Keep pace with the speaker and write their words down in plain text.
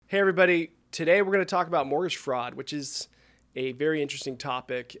Hey, everybody. Today we're going to talk about mortgage fraud, which is a very interesting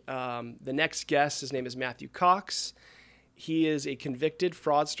topic. The next guest, his name is Matthew Cox. He is a convicted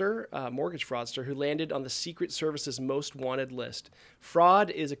fraudster, mortgage fraudster, who landed on the Secret Service's most wanted list. Fraud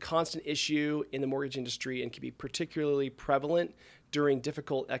is a constant issue in the mortgage industry and can be particularly prevalent during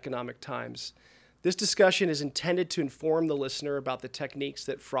difficult economic times. This discussion is intended to inform the listener about the techniques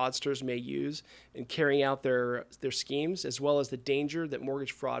that fraudsters may use in carrying out their schemes, as well as the danger that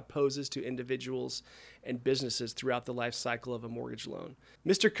mortgage fraud poses to individuals and businesses throughout the life cycle of a mortgage loan.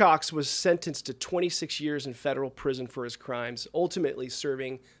 Mr. Cox was sentenced to 26 years in federal prison for his crimes, ultimately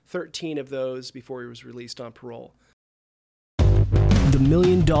serving 13 of those before he was released on parole. The $1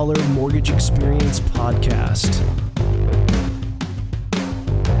 Million Mortgage Experience Podcast.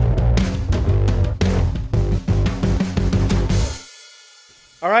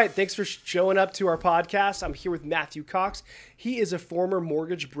 All right, thanks for showing up to our podcast. I'm here with Matthew Cox. He is a former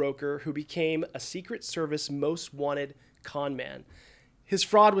mortgage broker who became a Secret Service most wanted con man. His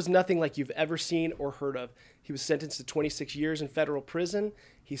fraud was nothing like you've ever seen or heard of. He was sentenced to 26 years in federal prison.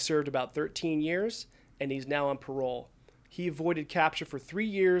 He served about 13 years, and he's now on parole. He avoided capture for 3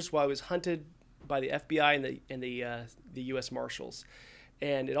 years while he was hunted by the FBI and the U.S. Marshals.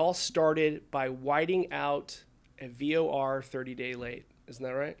 And it all started by whiting out a VOR 30-day late. Isn't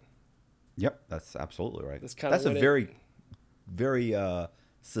that right? Yep, that's absolutely right. That's a very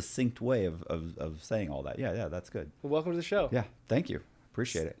succinct way of saying all that. Yeah, that's good. Well, welcome to the show. Yeah, thank you.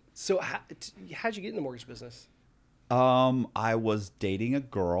 Appreciate it. So how'd you get in the mortgage business? I was dating a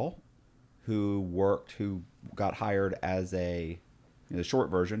girl who got hired as the short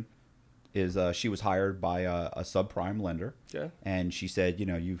version is she was hired by a subprime lender. Yeah. And she said,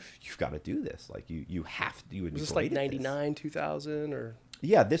 you've got to do this. Like you have to. You would was be this great like at 99, 2000 or?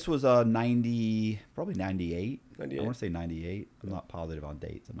 Yeah, this was 90, probably 98. 98. I want to say 98. I'm not positive on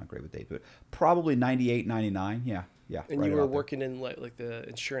dates. I'm not great with dates, but probably 98, 99. Yeah. And right you were about working in like the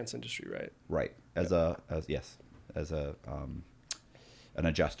insurance industry, right? Right. As an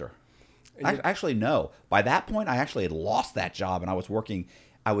adjuster. Actually, no. By that point, I actually had lost that job, and I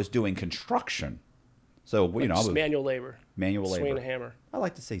was doing construction. So, I was manual labor. Swinging a hammer. I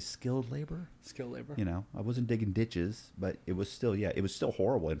like to say skilled labor. Skilled labor. I wasn't digging ditches, but it was still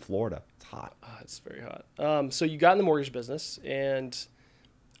horrible in Florida. It's hot. It's very hot. So you got in the mortgage business, and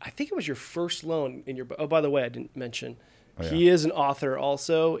I think it was your first loan in your. Oh, by the way, I didn't mention. Oh, yeah. He is an author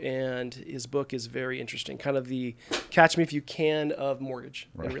also, and his book is very interesting. Kind of the Catch Me If You Can of mortgage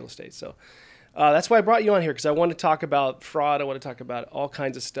and real estate. So that's why I brought you on here, because I want to talk about fraud. I want to talk about all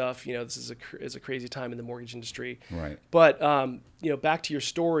kinds of stuff. This is a crazy time in the mortgage industry. Right. But back to your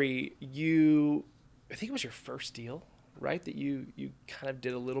story. I think it was your first deal, right? That you kind of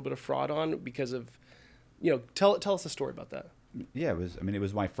did a little bit of fraud on because of, tell us the story about that. Yeah, it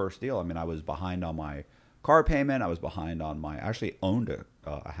was my first deal. I was behind on my car payment. I actually owned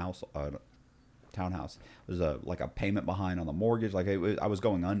a house, a townhouse. It was a payment behind on the mortgage. I was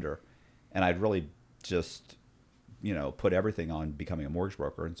going under. And I'd really just, put everything on becoming a mortgage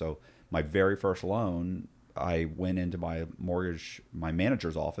broker. And so my very first loan, I went into my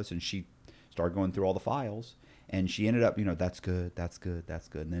manager's office, and she started going through all the files. And she ended up, that's good.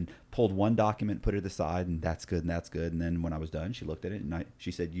 And then pulled one document, put it aside, and that's good. And then when I was done, she looked at it, and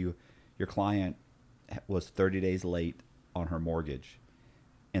she said, your client was 30 days late on her mortgage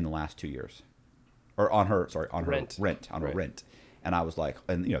in the last 2 years. Or on her rent. And I was like,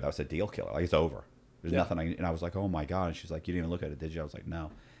 that was a deal killer. Like, it's over. There's nothing. And I was like, oh my God. And she's like, you didn't even look at it, did you? I was like, no.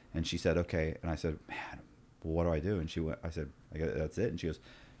 And she said, okay. And I said, man, well, what do I do? And I said, that's it. And she goes,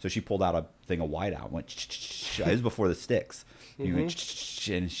 so she pulled out a thing of whiteout. Went, this is before the sticks.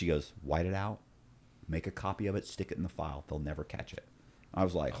 Mm-hmm. And she goes, white it out, make a copy of it, stick it in the file. They'll never catch it. I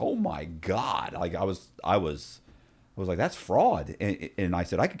was like, oh my God. Like I was like, that's fraud. And I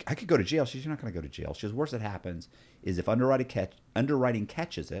said, I could go to jail. She said, you're not going to go to jail. She says, worst that happens is if underwriting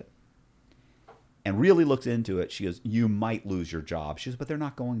catches it and really looks into it, she goes, you might lose your job. She says, but they're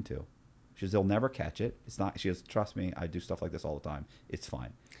not going to. She says, they'll never catch it. It's not. She goes, trust me, I do stuff like this all the time. It's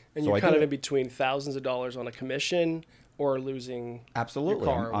fine. And so you're kind of in between thousands of dollars on a commission or losing absolutely.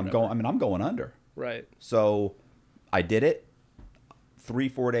 Your car I'm going under. Right. So I did it.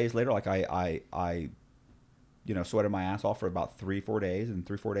 3-4 days later, like I sweated my ass off for about 3-4 days, and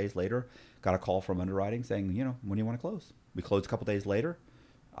 3-4 days later, got a call from underwriting saying, when do you want to close? We closed a couple days later.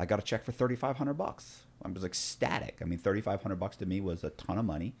 I got a check for $3,500. I was ecstatic. $3,500 to me was a ton of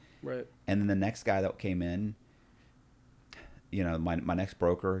money. Right. And then the next guy that came in, my next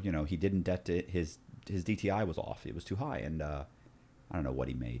broker, he didn't debt to his DTI was off. It was too high, and I don't know what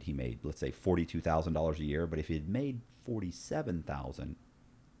he made. He made, let's say, $42,000 a year. But if he had made $47,000,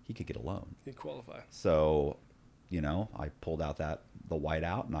 he could get a loan. You qualify. So, I pulled out the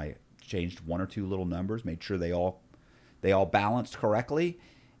whiteout and I changed one or two little numbers, made sure they all balanced correctly,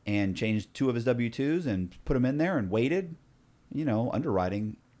 and changed 2 of his W-2s and put them in there and waited.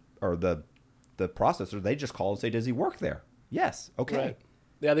 Underwriting or the processor, they just call and say, does he work there? Yes. Okay. Right.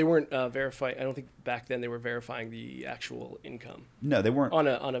 Yeah, they weren't verifying. I don't think back then they were verifying the actual income. No, they weren't.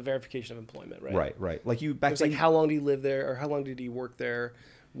 On a verification of employment, right? Right. Like it was like, how long did he live there, or how long did he work there?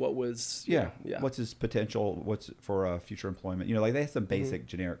 What was yeah. What's his potential? What's for future employment? Like they have some basic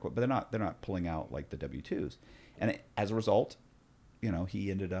generic, but they're not pulling out like the W-2s, and as a result,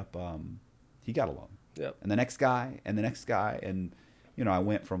 he ended up he got a loan. Yep. And the next guy, and I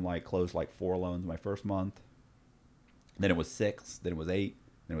went from closed 4 loans my first month, then it was 6, then it was 8,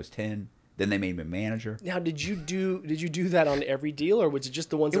 then it was 10. Then they made me manager. Now, did you do that on every deal, or was it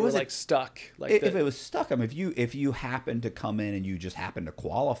just the ones that were stuck? If it was stuck, if you happen to come in and you just happen to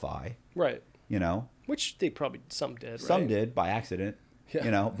qualify, right? Which they probably some did. Some did by accident.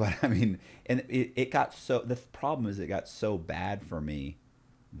 Yeah. But I mean, and it got so. The problem is, it got so bad for me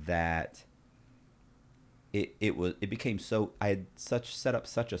that it became so. I had set up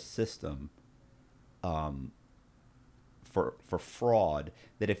such a system. For fraud,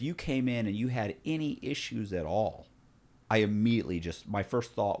 that if you came in and you had any issues at all, I immediately my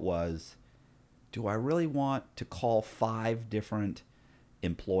first thought was, do I really want to call 5 different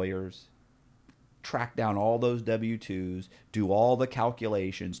employers, track down all those W-2s, do all the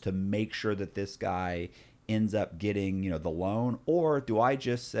calculations to make sure that this guy ends up getting, the loan? Or do I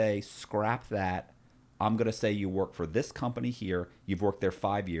just say, scrap that, I'm going to say you work for this company here, you've worked there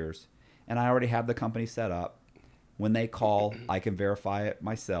 5 years, and I already have the company set up. When they call, I can verify it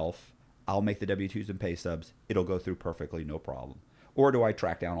myself. I'll make the W-2s and pay stubs. It'll go through perfectly, no problem. Or do I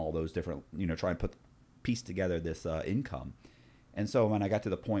track down all those different, try and piece together this income? And so when I got to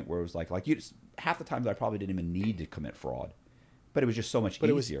the point where it was half the times I probably didn't even need to commit fraud, but it was just so much easier. But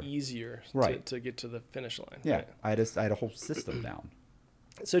it was easier to get to the finish line. Yeah, right? I had a whole system down.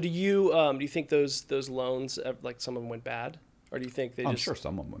 So do you think those loans, some of them went bad, or do you think I'm sure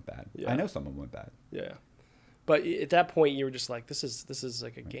some of them went bad. Yeah. I know some of them went bad. Yeah. But at that point, you were just like, this is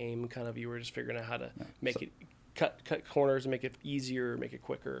like a game, kind of. You were just figuring out how to make it cut corners and make it easier, make it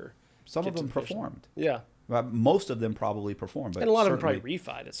quicker. Some of them performed. Yeah. Most of them probably performed, but and a lot of them probably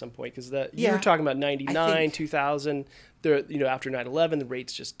refied at some point, because you were talking about 99, 2000. There, after 9/11, the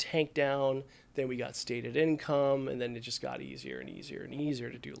rates just tanked down. Then we got stated income, and then it just got easier and easier and easier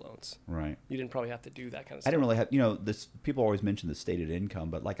to do loans. Right. You didn't probably have to do that kind of stuff. I didn't really have, this. People always mention the stated income,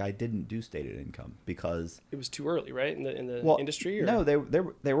 but I didn't do stated income because it was too early, right? In the industry. Or? No,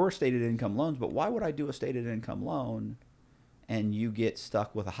 there were stated income loans, but why would I do a stated income loan, and you get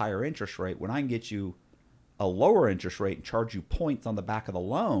stuck with a higher interest rate when I can get you a lower interest rate and charge you points on the back of the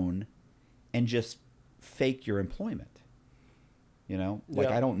loan, and just fake your employment?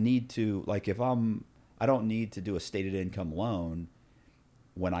 I don't need to, I don't need to do a stated income loan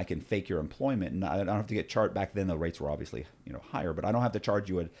when I can fake your employment, and I don't have to get charged. Back then the rates were obviously, higher, but I don't have to charge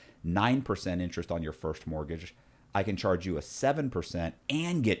you a 9% interest on your first mortgage. I can charge you a 7%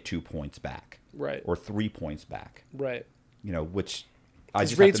 and get 2 points back. Right. Or 3 points back. Right. Which I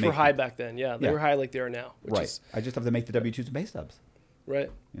just rates were high back then. Yeah. They were high like they are now. Right. I just have to make the W-2s and pay stubs.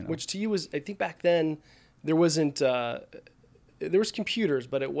 Right. Which to you was, I think back then there wasn't, there was computers,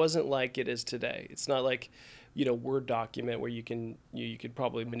 but it wasn't like it is today. It's not like, Word document where you could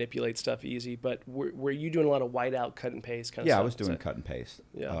probably manipulate stuff easy. But were you doing a lot of whiteout, cut and paste kind of stuff? Yeah, I was doing cut and paste.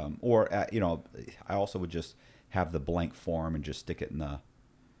 Yeah. I also would just have the blank form and just stick it in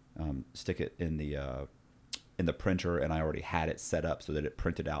the printer, and I already had it set up so that it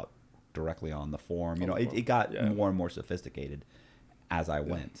printed out directly on the form. It got more and more sophisticated as I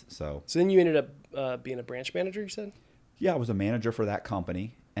went. So then you ended up being a branch manager, you said? Yeah, I was a manager for that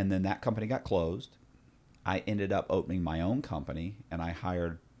company, and then that company got closed. I ended up opening my own company, and I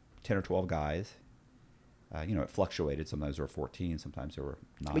hired 10 or 12 guys. It fluctuated. Sometimes there were 14, sometimes there were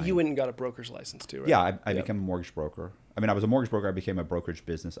 9. But you went and got a broker's license too, right? Yeah, I became a mortgage broker. I was a mortgage broker. I became a brokerage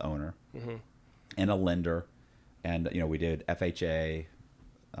business owner and a lender. And, we did FHA.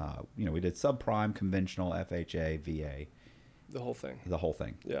 We did subprime, conventional, FHA, VA. The whole thing. The whole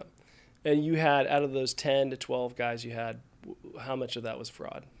thing. Yeah. And you had, out of those 10 to 12 guys you had, how much of that was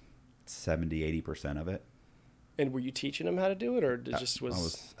fraud? 70, 80% of it. And were you teaching them how to do it, or it just was? I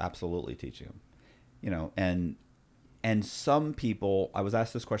was absolutely teaching them. And some people, I was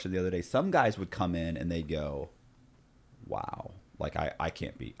asked this question the other day. Some guys would come in and they'd go, "Wow, I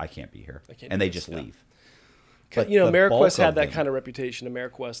can't be here," and they just leave. But, AmeriQuest had that kind of reputation.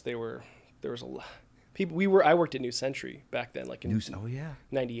 AmeriQuest, there was I worked at New Century back then, like in Oh yeah,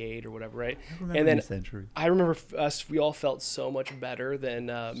 98 or whatever, right? I remember And then New Century. I remember we all felt so much better than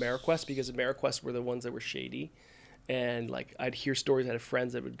AmeriQuest, because AmeriQuest were the ones that were shady. And like I'd hear stories. I had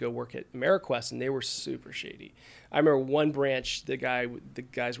friends that would go work at AmeriQuest, and they were super shady. I remember one branch, the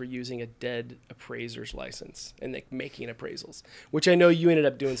guys were using a dead appraiser's license and like making appraisals, which I know you ended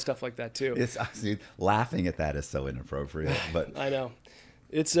up doing stuff like that too. Laughing at that is so inappropriate, but I know.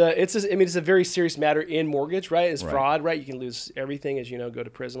 It's a very serious matter in mortgage, right? It's fraud, right? You can lose everything, as you know, go to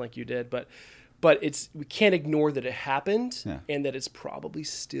prison like you did, but we can't ignore that it happened and that it's probably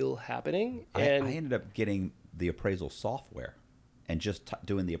still happening. And I ended up getting the appraisal software and just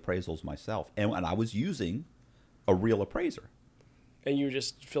doing the appraisals myself, and I was using a real appraiser. And you were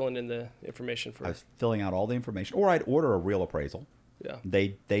just filling in the information I was filling out all the information, or I'd order a real appraisal. Yeah.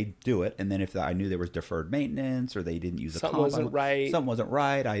 They do it, and then if I knew there was deferred maintenance or they didn't use something wasn't right,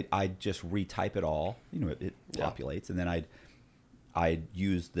 I'd just retype it all. You know, it populates, and then I'd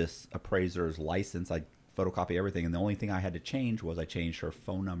use this appraiser's license. I'd photocopy everything, and the only thing I had to change was I changed her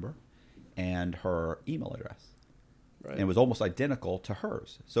phone number and her email address. Right. And it was almost identical to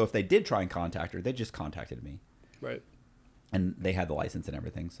hers. So if they did try and contact her, they just contacted me. Right. And they had the license and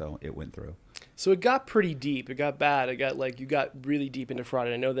everything, so it went through. So it got pretty deep. It got bad. You got really deep into fraud.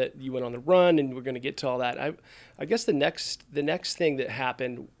 And I know that you went on the run, and we're going to get to all that. I guess the next thing that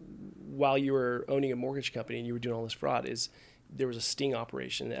happened while you were owning a mortgage company and you were doing all this fraud is there was a sting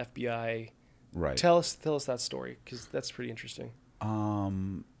operation. The FBI. Right. Tell us that story, because that's pretty interesting.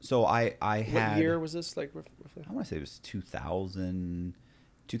 So I had. What year was this? Like roughly? I want to say it was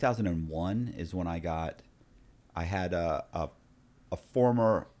 2001 is when I had a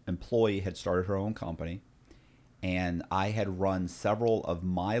former employee had started her own company, and I had run several of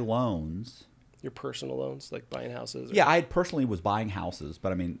my loans. Your personal loans, like buying houses? Yeah, I personally was buying houses,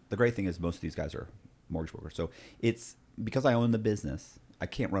 but I mean, the great thing is most of these guys are mortgage brokers. So it's because I own the business, I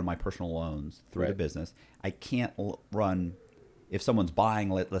can't run my personal loans through the business. I can't run, if someone's buying,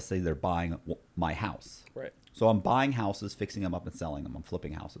 let's say they're buying my house. Right. So I'm buying houses, fixing them up and selling them. I'm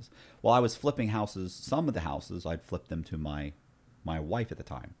flipping houses. Well, I was flipping houses. Some of the houses, I'd flip them to my wife at the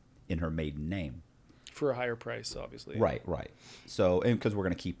time in her maiden name. For a higher price, obviously. Right. So, and because we're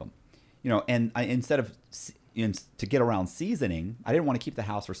going to keep them. You know, and instead of, to get around seasoning, I didn't want to keep the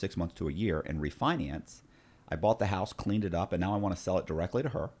house for 6 months to a year and refinance. I bought the house, cleaned it up, and now I want to sell it directly to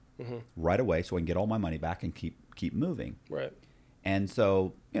her right away so I can get all my money back and keep moving. Right. And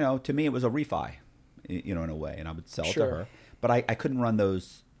so, you know, to me it was a refi, you know, in a way, and I would sell it to her. But I couldn't run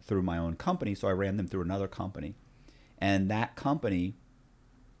those through my own company, so I ran them through another company. And that company,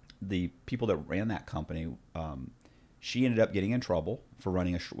 the people that ran that company, she ended up getting in trouble for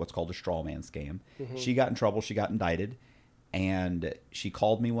running what's called a straw man scam. She got in trouble. She got indicted. And she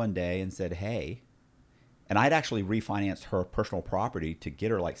called me one day and said, hey, and I'd actually refinanced her personal property to get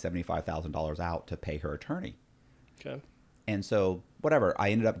her like $75,000 out to pay her attorney. Okay. And so, whatever, I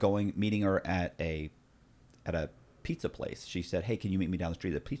ended up meeting her at a pizza place. She said, hey, can you meet me down the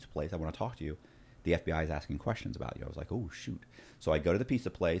street at the pizza place? I want to talk to you. The FBI is asking questions about you. I was like, oh, shoot. So I go to the pizza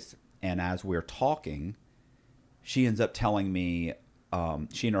place, and as we're talking, she ends up telling me,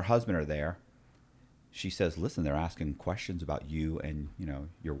 she and her husband are there. She says, listen, they're asking questions about you and, you know,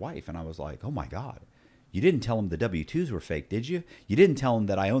 your wife. And I was like, oh, my God. You didn't tell them the W-2s were fake, did you? You didn't tell them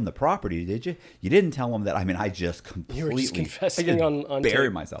that I own the property, did you? You didn't tell them that. I mean, I just completely. You were just confessing on buried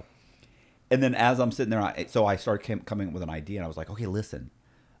tape. myself. And then as I'm sitting there, so I started coming up with an idea, and I was like, okay, listen.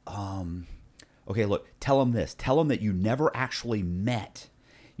 Okay, look, tell them this. Tell them that you never actually met.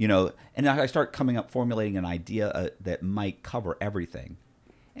 You know, and I start formulating an idea that might cover everything.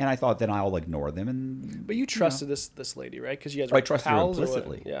 And I thought, then I'll ignore them. But you trusted this lady, right? Because you guys were I trusted pals her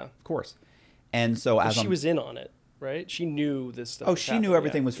implicitly. Yeah. Of course. And so as she was in on it, right? She knew this stuff. Oh, she knew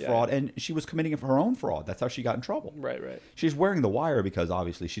everything was fraud, and she was committing her own fraud. That's how she got in trouble. Right. She's wearing the wire because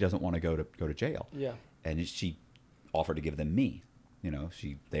obviously she doesn't want to go to jail. Yeah. And she offered to give them me. You know,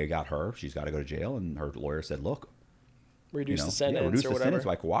 they got her. She's got to go to jail, and her lawyer said, "Look, reduce the sentence sentence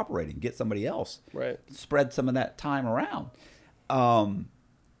by cooperating. Get somebody else. Right. Spread some of that time around."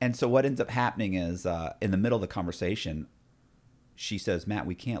 And so what ends up happening is in the middle of the conversation, she says, Matt,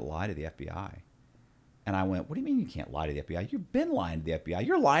 we can't lie to the FBI. And I went, what do you mean you can't lie to the FBI? You've been lying to the FBI.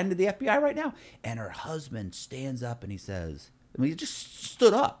 You're lying to the FBI right now. And her husband stands up and he says, he just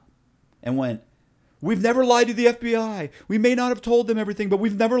stood up and went, we've never lied to the FBI. We may not have told them everything, but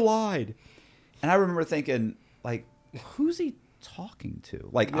we've never lied. And I remember thinking, like, who's he talking to?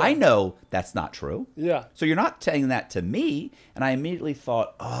 Like, I know that's not true. Yeah. So you're not saying that to me. And I immediately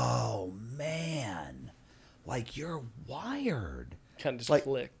thought, oh, man, like, you're wired. Kind of just like,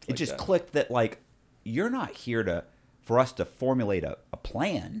 clicked. It just clicked that, like, you're not here for us to formulate a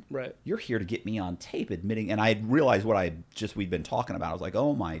plan. Right. You're here to get me on tape admitting. And I had realized what we'd been talking about. I was like,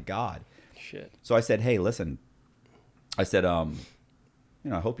 oh my God. Shit. So I said, hey, listen, I said, I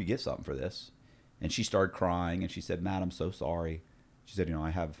hope you get something for this. And she started crying and she said, Matt, I'm so sorry. She said, I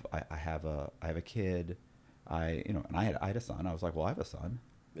have a kid. And I had a son. I was like, well, I have a son.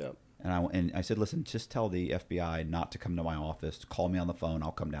 Yep. And I said, listen, just tell the FBI not to come to my office. Call me on the phone.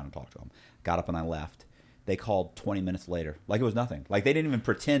 I'll come down and talk to them. Got up and I left. They called 20 minutes later. Like it was nothing. Like they didn't even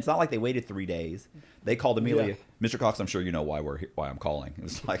pretend. It's not like they waited 3 days. They called immediately. Yeah. Mr. Cox, I'm sure you know why I'm calling.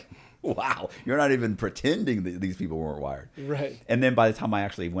 It's like, wow, you're not even pretending that these people weren't wired. Right. And then by the time I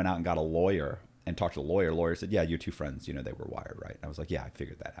actually went out and got a lawyer and talked to the lawyer said, yeah, your two friends, they were wired, right? And I was like, yeah, I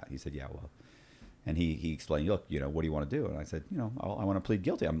figured that out. He said, yeah, well. And he explained, look, what do you want to do? And I said, I want to plead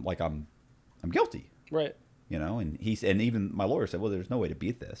guilty. I'm guilty. Right. And even my lawyer said, well, there's no way to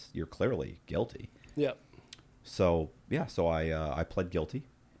beat this. You're clearly guilty. Yeah. So I pled guilty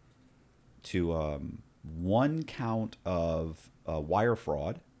to one count of wire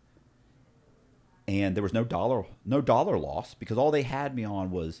fraud, and there was no dollar loss because all they had me on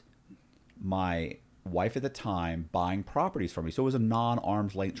was my wife at the time buying properties from me. So it was a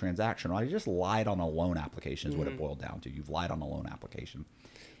non-arm's length transaction. I just lied on a loan application is what it boiled down to. You've lied on a loan application.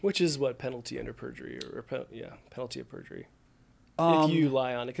 Which is what penalty under perjury penalty of perjury. If you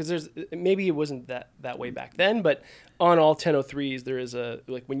lie on it, because maybe it wasn't that way back then, but on all 1003s there is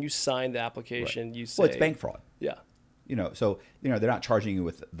when you sign the application, right. You say, well, it's bank fraud. Yeah. So they're not charging you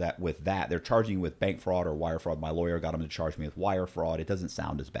with that. They're charging you with bank fraud or wire fraud. My lawyer got them to charge me with wire fraud. It doesn't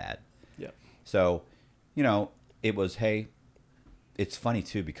sound as bad. Yeah. So, it was, hey, it's funny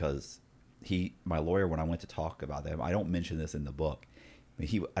too because my lawyer, when I went to talk about them, I don't mention this in the book.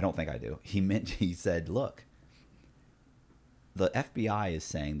 I don't think I do. He said, look, the FBI is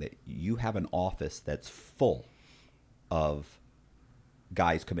saying that you have an office that's full of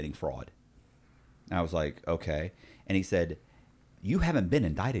guys committing fraud. And I was like, okay. And he said, you haven't been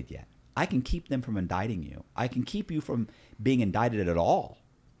indicted yet. I can keep them from indicting you. I can keep you from being indicted at all.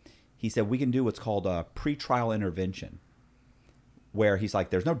 He said, we can do what's called a pretrial intervention, where he's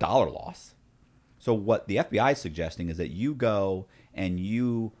like, there's no dollar loss. So what the FBI is suggesting is that you go and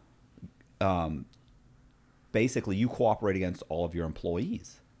you basically you cooperate against all of your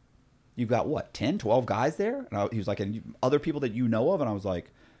employees. You've got what, 10, 12 guys there? And he was like, and other people that you know of? And I was like,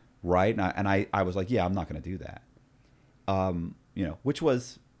 right. And I was like, yeah, I'm not going to do that. Which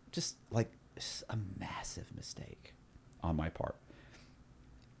was just like a massive mistake on my part.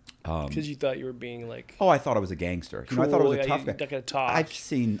 Because you thought you were being like, I thought I was a gangster. Cool, I thought I was a tough guy. Not gonna talk. I've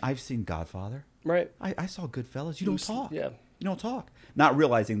seen Godfather. Right. I saw Goodfellas. You don't talk. Yeah. You don't talk. Not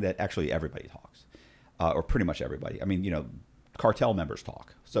realizing that actually everybody talks, or pretty much everybody. I mean, cartel members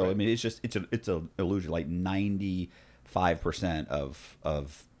talk. So right. I mean, it's an illusion. Like 95%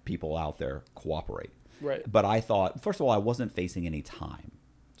 of people out there cooperate. Right. But I thought, first of all, I wasn't facing any time.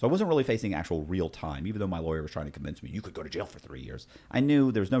 So I wasn't really facing actual real time, even though my lawyer was trying to convince me you could go to jail for 3 years. I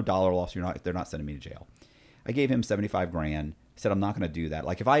knew there was no dollar loss. They're not sending me to jail. I gave him $75,000. Said I'm not going to do that.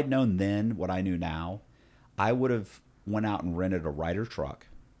 Like if I had known then what I knew now, I would have went out and rented a Ryder truck.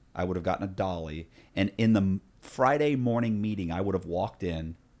 I would have gotten a dolly, and in the Friday morning meeting, I would have walked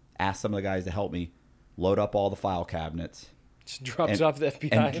in, asked some of the guys to help me load up all the file cabinets. Just dropped it off to the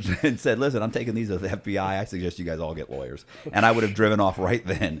FBI. And said, listen, I'm taking these to the FBI. I suggest you guys all get lawyers. And I would have driven off right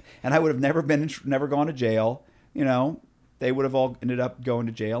then. And I would have never gone to jail. They would have all ended up going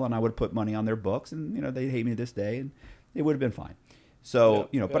to jail, and I would have put money on their books. And, they'd hate me to this day, and it would have been fine. So,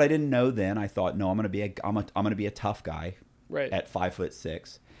 but I didn't know then. I thought, no, I'm going to be a tough guy. Right. At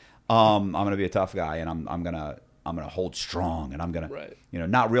 5'6". I'm going to be a tough guy, and I'm going to hold strong, and I'm going to, right.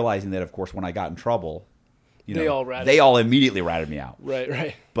 Not realizing that, of course, when I got in trouble, they all immediately ratted me out.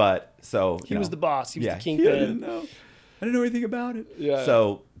 Right. But so he was the boss. He was the I kingpin. didn't know anything about it. Yeah.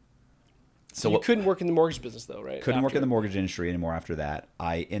 So you couldn't work in the mortgage business though, right? Couldn't work in the mortgage industry anymore after that.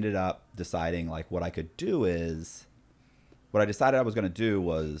 I ended up deciding what I could do is, what I decided I was going to do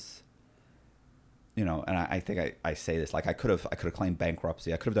was, and I think I say this, I could have claimed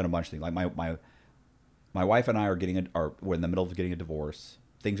bankruptcy. I could have done a bunch of things. Like my wife and I we're in the middle of getting a divorce.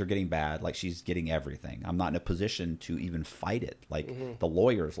 Things are getting bad. She's getting everything. I'm not in a position to even fight it. The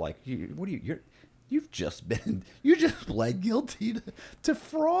lawyer's you just pled guilty to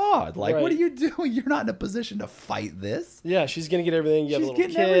fraud. Right. What are you doing? You're not in a position to fight this. Yeah, she's gonna get everything. You have a little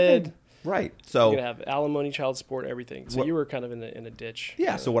kid. Everything. Right. So you're gonna have alimony, child support, everything. So you were kind of in a ditch.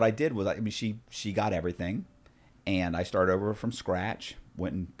 Yeah. So what I did was, she got everything, and I started over from scratch.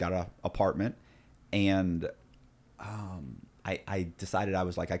 Went and got an apartment, and I decided I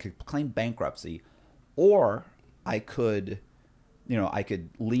was I could claim bankruptcy or I could, I could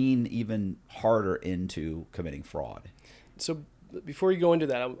lean even harder into committing fraud. So before you go into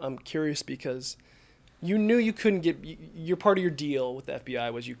that, I'm curious because you knew you couldn't get your part of your deal with the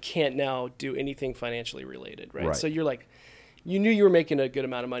FBI was you can't now do anything financially related, right? Right. So you're like, you knew you were making a good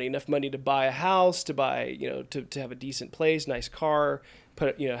amount of money, enough money to buy a house, to buy, to have a decent place, nice car,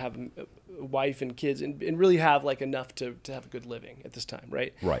 have a wife and kids, and really have like enough to have a good living at this time,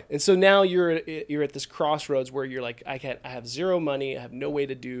 right? Right. And so now you're at this crossroads where you're like, I have zero money, I have no way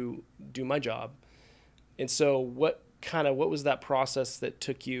to do my job, and so what was that process that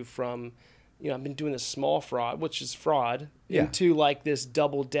took you from, I've been doing this small fraud, which is fraud, Yeah. into like this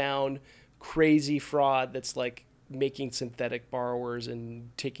double down crazy fraud that's like making synthetic borrowers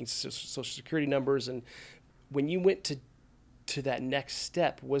and taking social security numbers. And when you went to that next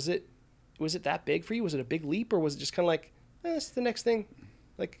step, was it that big for you? Was it a big leap, or was it just kind of like, it's the next thing?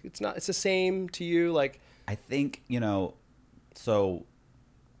 Like, it's the same to you. Like, I think, so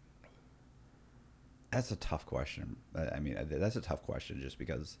that's a tough question. I mean, that's a tough question just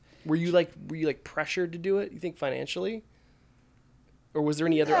because. Were you pressured to do it, you think, financially? Or was there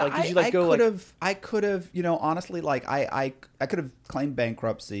any other, did you I could have, honestly, like I could have claimed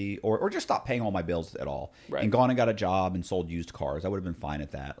bankruptcy or just stopped paying all my bills at all, right, and gone and got a job and sold used cars. I would have been fine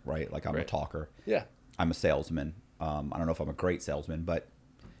at that, right? Like I'm right, a talker. Yeah. I'm a salesman. I don't know if I'm a great salesman, but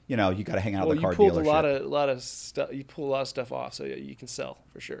you got to hang out at the car dealership. You pulled a lot of stuff. You pull a lot of stuff off, so you can sell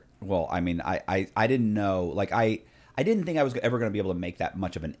for sure. Well, I mean, I didn't know, like I didn't think I was ever going to be able to make that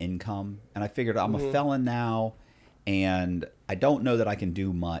much of an income, and I figured I'm a felon now. And I don't know that I can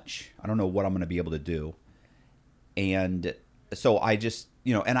do much. I don't know what I'm going to be able to do. And so I just,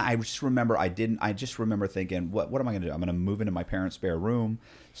 and I just remember I just remember thinking, what am I going to do? I'm going to move into my parents' spare room,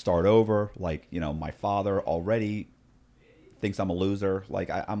 start over. Like, my father already thinks I'm a loser. Like,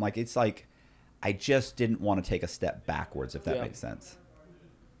 I'm like, it's like, I just didn't want to take a step backwards, if that makes sense.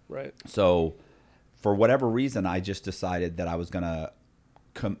 Right. So for whatever reason, I just decided that I was going to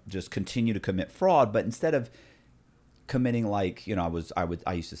just continue to commit fraud. But instead of committing, like,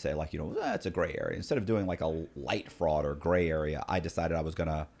 I used to say, like, that's a gray area. Instead of doing like a light fraud or gray area, I decided I was going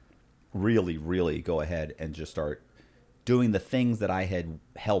to really, really go ahead and just start doing the things that I had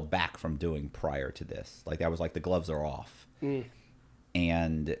held back from doing prior to this. Like, that was like the gloves are off.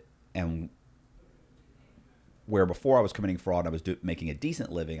 And where before I was committing fraud, I was making a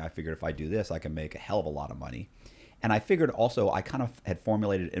decent living. I figured if I do this, I can make a hell of a lot of money. And I figured also I kind of had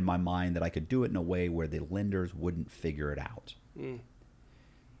formulated in my mind that I could do it in a way where the lenders wouldn't figure it out.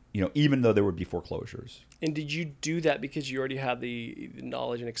 Even though there would be foreclosures. And did you do that because you already had the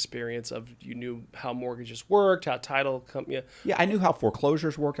knowledge and experience of, you knew how mortgages worked, how title company? Yeah, I knew how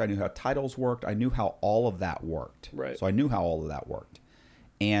foreclosures worked. I knew how titles worked. I knew how all of that worked. Right. So I knew how all of that worked.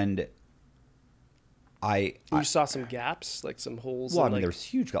 And you saw some gaps, like some holes. Well, I mean, there's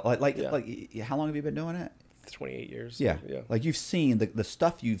huge gaps. Like, how long have you been doing it? 28 years. Yeah. Like, you've seen the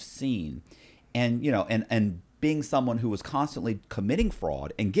stuff you've seen, and and being someone who was constantly committing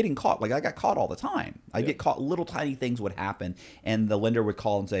fraud and getting caught. Like, I got caught all the time. I get caught. Little tiny things would happen, and the lender would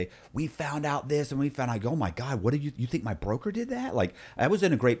call and say, "We found out this, and we found." I go, "Oh my God, what did you think my broker did that?" Like, I was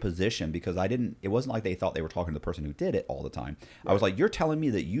in a great position because it wasn't like they thought they were talking to the person who did it all the time. Right. I was like, "You're telling me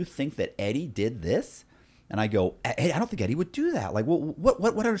that you think that Eddie did this?" And I go, "I don't think Eddie would do that. Like, what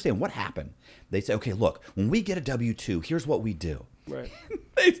I understand, what happened?" They say, "Okay, look, when we get a W-2, here's what we do." Right.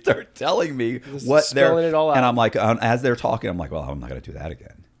 They start telling me Just what they're, spelling it all out. And I'm like, as they're talking, I'm like, well, I'm not going to do that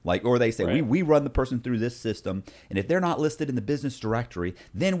again. Like, or they say, right, we run the person through this system, and if they're not listed in the business directory,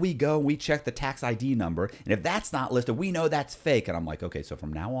 then we go and we check the tax ID number, and if that's not listed, we know that's fake. And I'm like, okay, so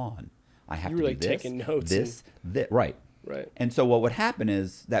from now on, I have to do this, taking notes, this, right. Right. And so what would happen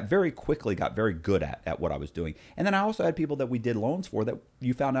is that very quickly got very good at what I was doing. And then I also had people that we did loans for that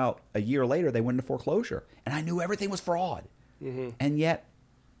you found out a year later they went into foreclosure. And I knew everything was fraud. And yet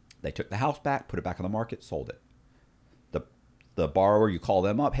they took the house back, put it back on the market, sold it. The borrower, you call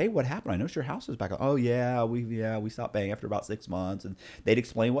them up, "Hey, what happened? I noticed your house is back on." "Oh, we stopped paying after about 6 months." And they'd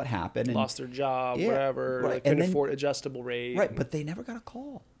explain what happened. And lost their job, whatever. Right. They couldn't afford adjustable rate. Right, but they never got a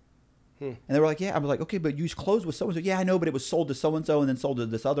call. And they were like, "Yeah." I was like, "Okay, but you closed with so-and-so." "Yeah, I know, but it was sold to so-and-so and then sold to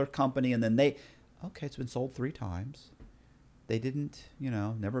this other company." And then okay, it's been sold 3 times. They didn't,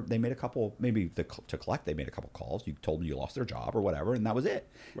 never, they made a couple, maybe to collect, they made a couple calls. You told them you lost their job or whatever, and that was it.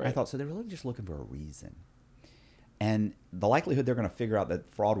 Right. I thought, so they're really just looking for a reason. And the likelihood they're going to figure out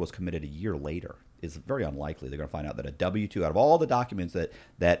that fraud was committed a year later is very unlikely. They're going to find out that a W-2, out of all the documents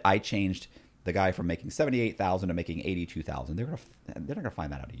that I changed the guy from making $78,000 to making $82,000, they're not going to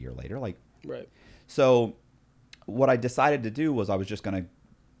find that out a year later. Like, right. So what I decided to do was I was just going to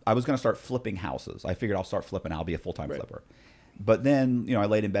I was going to start flipping houses. I figured I'll start flipping. I'll be a full-time Right. flipper. But then, I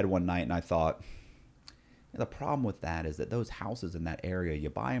laid in bed one night and I thought, the problem with that is that those houses in that area, you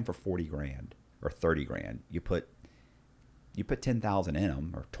buy them for 40 grand or 30 grand. You put 10,000 in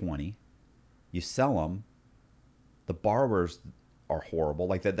them or 20. You sell them. The borrowers are horrible.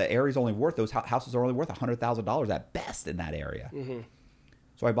 Like the area's only worth, those houses are only worth $100,000 at best in that area. Mm-hmm.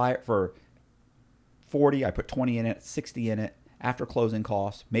 So I buy it for 40. I put 20 in it, 60 in it after closing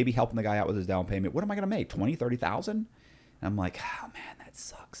costs, maybe helping the guy out with his down payment. What am I going to make? 20, 30,000? And I'm like, oh man, that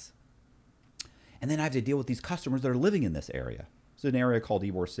sucks. And then I have to deal with these customers that are living in this area. It's an area called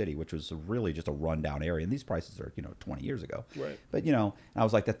Ybor City, which was really just a rundown area. And these prices are, 20 years ago. Right. But, I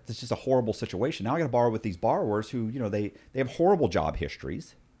was like, that's just a horrible situation. Now I got to borrow with these borrowers who, they have horrible job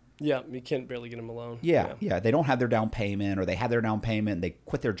histories. Yeah, you can't barely get them a loan. Yeah. They don't have their down payment, or they had their down payment and they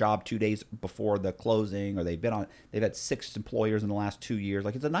quit their job 2 days before the closing, or they've had 6 employers in the last 2 years.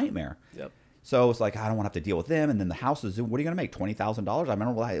 Like, it's a nightmare. Yep. So it's like, I don't want to have to deal with them. And then the houses, what are you going to make? $20,000? I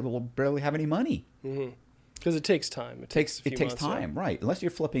mean, we'll barely have any money. Mm-hmm. Because it takes time. It takes time, right? Unless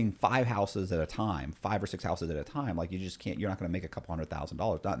you're flipping 5 houses at a time, 5 or 6 houses at a time, like you just can't. You're not going to make a couple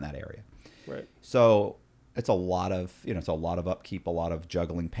 $100,000, not in that area. Right. So it's a lot of upkeep, a lot of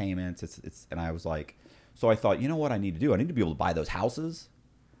juggling payments. And I was like, so I thought, you know what I need to do? I need to be able to buy those houses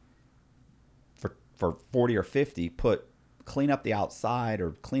for 40 or 50, clean up the outside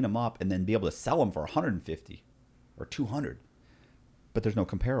or clean them up, and then be able to sell them for 150 or 200. But there's no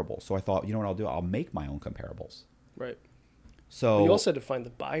comparable. So I thought, you know what I'll do? I'll make my own comparables. Right. So But you also had to find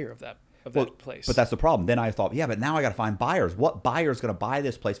the buyer of that place. But that's the problem. Then I thought, but now I got to find buyers. What buyer is going to buy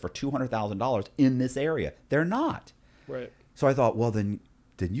this place for $200,000 in this area? They're not. Right. So I thought, well, then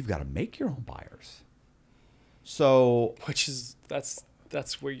you've got to make your own buyers. So Which is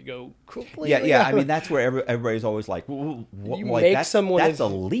that's where you go completely. yeah. I mean, that's where everybody's always like, that's a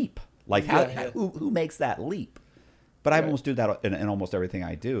leap. Like who makes that leap? But I almost do that in almost everything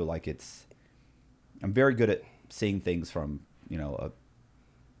I do. Like I'm very good at seeing things from,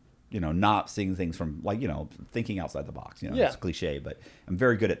 not seeing things from thinking outside the box. It's cliche, but I'm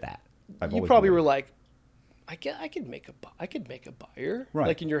very good at that. You probably were like, I could make a buyer. Right.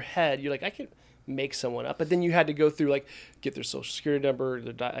 Like in your head, you're like, I could make someone up, but then you had to go through get their social security number,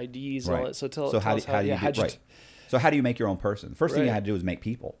 their IDs, and all that. So how do you make your own person? The first thing you had to do was make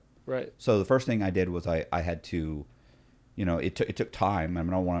people. Right. So the first thing I did was I had to, it took time. I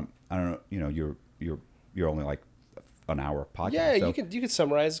mean, you're only like an hour podcast. Yeah, so. you could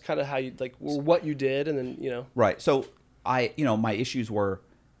summarize kind of how you what you did, and then Right. So my issues were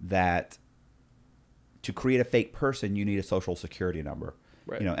that to create a fake person, you need a social security number.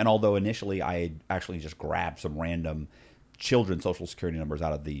 Right. And although initially I had actually just grabbed some random children's social security numbers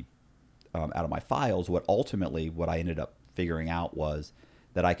out of my files, what I ended up figuring out was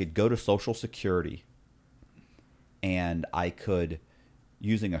that I could go to Social Security and I could,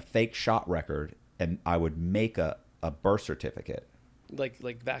 using a fake shot record, and I would make a birth certificate.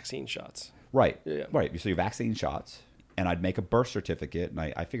 Like vaccine shots. Right. Yeah. Right. So your vaccine shots, and I'd make a birth certificate, and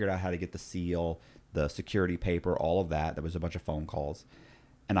I figured out how to get the seal, the security paper, all of that. There was a bunch of phone calls.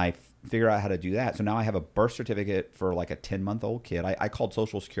 And I figured out how to do that. So now I have a birth certificate for like a 10-month-old kid. I called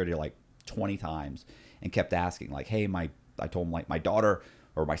Social Security like 20 times and kept asking, like, hey, I told them, like, my daughter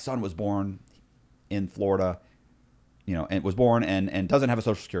or my son was born in Florida, and was born and doesn't have a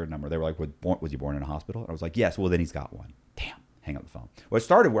Social Security number. They were like, was he born in a hospital? I was like, yes. Well, then he's got one. Damn. Hang up the phone. Well, it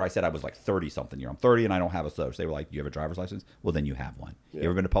started where I said I was like 30-something year. I'm 30 and I don't have a social. They were like, do you have a driver's license? Well, then you have one. Yeah. You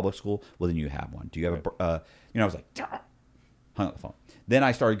ever been to public school? Well, then you have one. Do you have I was like, hung up the phone. Then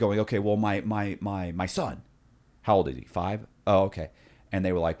I started going, okay, well, my son, how old is he? 5? Oh, okay. And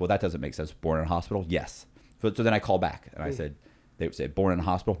they were like, well, that doesn't make sense. Born in a hospital? Yes. So then I called back and I said, they said, born in a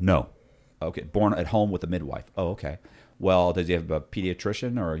hospital? No. Okay. Born at home with a midwife? Oh, okay. Well, does he have a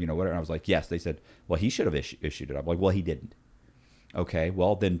pediatrician or, whatever? And I was like, yes. They said, well, he should have issued it. I'm like, well, he didn't. Okay.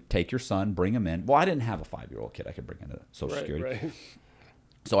 Well, then take your son, bring him in. Well, I didn't have a 5-year-old kid I could bring into Social Security. Right.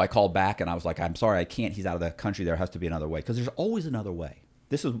 So I called back and I was like, I'm sorry, I can't. He's out of the country. There has to be another way. Because there's always another way.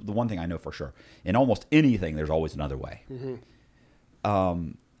 This is the one thing I know for sure. In almost anything, there's always another way.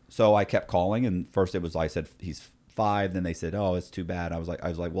 Mm-hmm. So I kept calling, and first it was, I said, he's 5. Then they said, oh, it's too bad. I was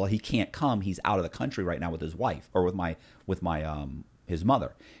like, well, he can't come. He's out of the country right now with his wife or with his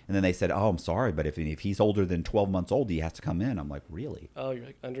mother. And then they said, oh, I'm sorry, but if he's older than 12 months old, he has to come in. I'm like, really? Oh, you're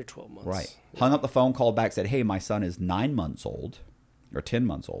like under 12 months. Right. Yeah. Hung up the phone, called back, said, hey, my son is 9 months old or 10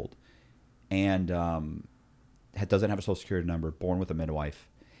 months old and doesn't have a Social Security number, born with a midwife.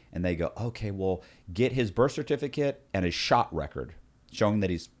 And they go, okay, well, get his birth certificate and his shot record showing that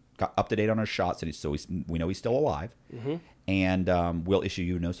he's got up to date on his shots, and we know he's still alive. Mm-hmm. and we'll issue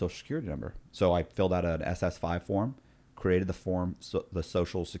you no social security number. So I filled out an SS5 form, created the form, so the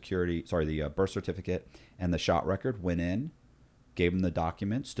the birth certificate and the shot record, went in, gave them the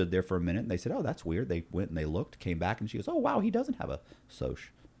document, stood there for a minute, and they said, oh, that's weird. They went and they looked, came back, and she goes, oh, wow, he doesn't have a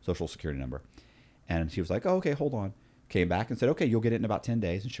social security number. And she was like, oh, okay, hold on. Came back and said, okay, you'll get it in about 10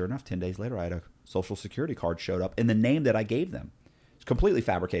 days. And sure enough, 10 days later, I had a social security card showed up in the name that I gave them. It's a completely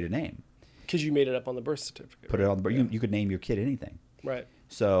fabricated name. Because you made it up on the birth certificate. Put it on the birth. You could name your kid anything. Right.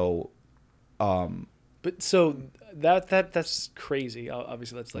 So, but so that's crazy.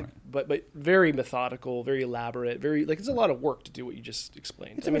 Obviously, that's like, right. but very methodical, very elaborate, very like it's a lot of work to do what you just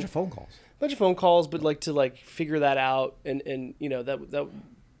explained. It's a bunch of phone calls. But like to like figure that out and you know that.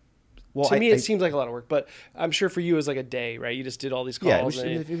 Well, to me, it seems like a lot of work, but I'm sure for you it was like a day, right? You just did all these calls. Yeah,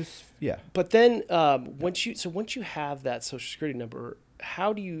 it was. Yeah. But then once you have that social security number,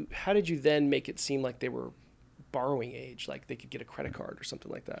 how did you then make it seem like they were borrowing age, like they could get a credit card or something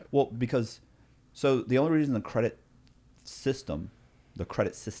like that? Well, so the only reason the credit systems,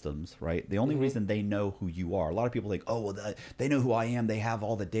 right? The only reason they know who you are. A lot of people think, oh, well, they know who I am. They have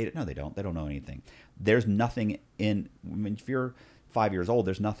all the data. No, they don't. They don't know anything. There's nothing if you're 5 years old,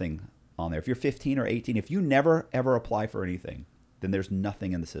 there's nothing on there. If you're 15 or 18, if you never ever apply for anything, then there's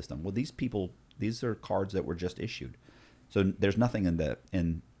nothing in the system. Well, these are cards that were just issued. So there's nothing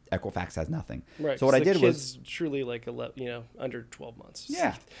in Equifax has nothing. Right. So what I did was truly like under 12 months.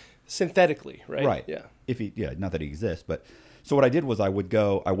 Yeah. Synthetically, right? Right. Yeah. Not that he exists, but so what I did was I would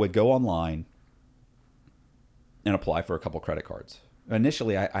go online and apply for a couple credit cards.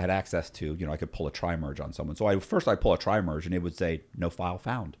 Initially, I had access to, I could pull a tri-merge on someone. So I'd pull a tri-merge and it would say no file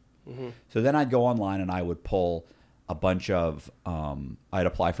found. Mm-hmm. So then I'd go online and I would pull a bunch of, I'd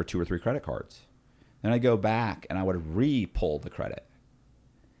apply for 2 or 3 credit cards. Then I'd go back and I would re-pull the credit.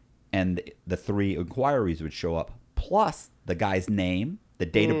 And the 3 inquiries would show up, plus the guy's name, the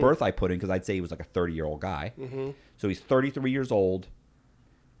date of birth I put in, because I'd say he was like a 30-year-old guy. Mm-hmm. So he's 33 years old.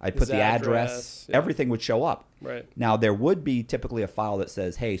 I'd put the address, everything would show up. Right. Now, there would be typically a file that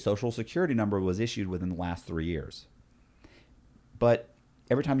says, hey, social security number was issued within the last 3 years. But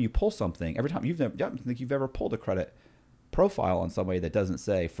every time you pull something, I don't think you've ever pulled a credit profile on somebody that doesn't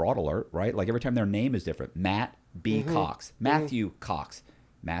say fraud alert, right? Like every time their name is different. Matt B. Cox. Matthew Cox.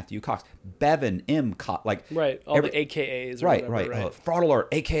 Matthew Cox. Bevan M. Cox. Like, right. All the AKAs. Or right, whatever, right. Fraud alert,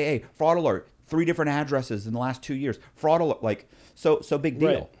 AKA, fraud alert. 3 different addresses in the last 2 years. Fraud alert. Like, so big deal.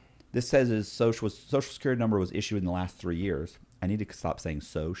 Right. This says his social security number was issued in the last 3 years. I need to stop saying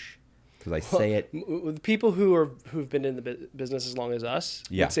soch because I say it. With people who've been in the business as long as us,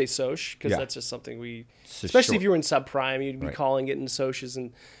 would say soch because that's just something especially if you were in subprime, you'd be calling it in soches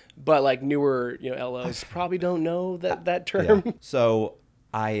but like newer LOs probably don't know that term. Yeah. So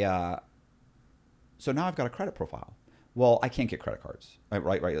so now I've got a credit profile. Well, I can't get credit cards.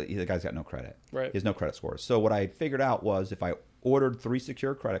 Right. The guy's got no credit. Right. He has no credit scores. So what I figured out was if I ordered 3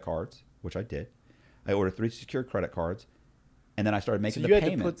 secure credit cards, which I did, I ordered 3 secure credit cards, and then I started making the payments.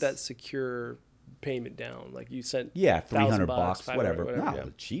 So you had to put that secure payment down. Like you sent $300, whatever. No, yeah.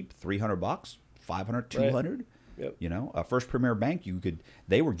 Cheap, $300, $500, $200. Yep. First Premier Bank,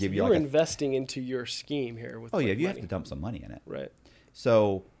 they were giving you like investing into your scheme here with you money. have to dump some money in it. Right.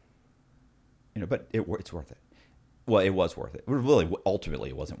 So, but it's worth it. Well, it was worth it. Really, ultimately,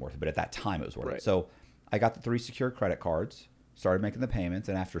 it wasn't worth it, but at that time, it was worth it. So I got the 3 secure credit cards, started making the payments,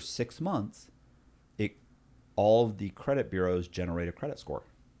 and after 6 months, all of the credit bureaus generated a credit score.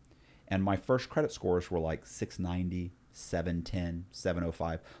 And my first credit scores were like 690, 710,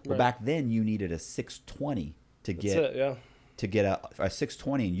 705. Well, back then, you needed a 620 to get a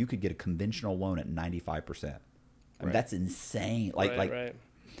 620, and you could get a conventional loan at 95%. I mean, that's insane. Right.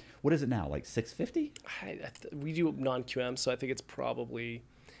 What is it now? Like 650? We do non-QM, so I think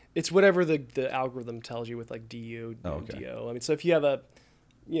it's whatever the algorithm tells you with like DU, DO. I mean, so if you have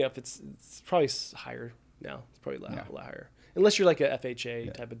if it's probably higher now. It's probably a lot higher. Unless you're like a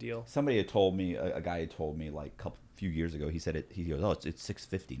FHA type of deal. Somebody had told me, a guy had told me like a few years ago, he said he goes, oh, it's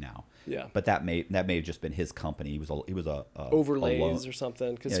 650 now. Yeah. But that may have just been his company. He was a overlays or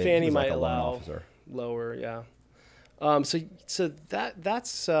something, because Fannie might allow lower. Yeah. So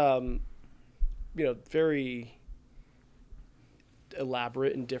that's very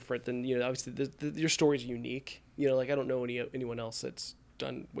elaborate and different than obviously your story is unique. Like I don't know anyone else that's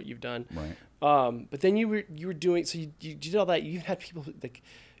done what you've done. Right. But then you were doing, so you did all that. You had people like,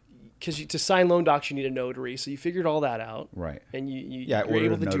 because to sign loan docs you need a notary, so you figured all that out. Right. And you I were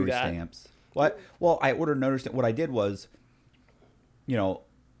able to notary do that. Stamps. What? Well, I ordered notary stamps. What I did was,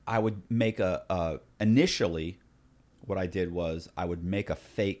 I would make initially. What I did was I would make a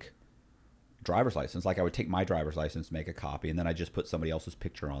fake driver's license. Like I would take my driver's license, make a copy, and then I just put somebody else's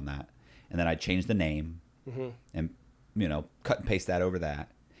picture on that, and then I'd change the name, and cut and paste that over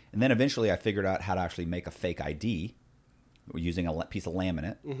that, and then eventually I figured out how to actually make a fake ID using a piece of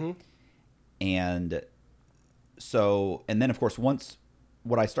laminate, and then of course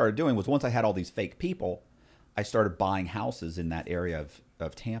what I started doing was once I had all these fake people, I started buying houses in that area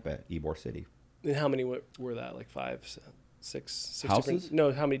of Tampa, Ybor City. And how many were that? Like 5, 6 houses?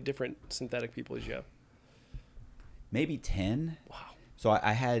 How many different synthetic people did you have? Maybe 10. Wow. So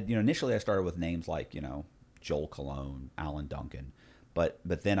I had, initially I started with names like, Joel Cologne, Alan Duncan. But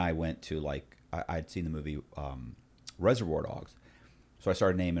then I went to I'd seen the movie Reservoir Dogs. So I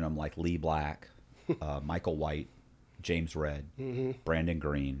started naming them like Lee Black, Michael White, James Red, Brandon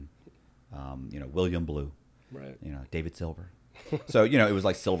Green, William Blue, right? David Silver. So it was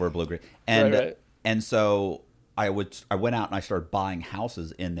like silver, blue, green, and right. And so I went out and I started buying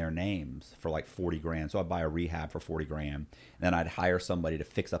houses in their names for like $40,000. So I'd buy a rehab for $40,000, and then I'd hire somebody to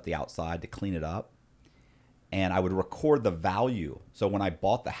fix up the outside to clean it up, and I would record the value. So when I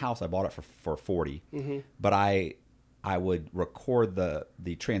bought the house, I bought it for $40,000, but I would record the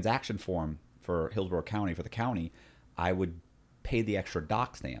transaction form for Hillsborough County, for the county. I would pay the extra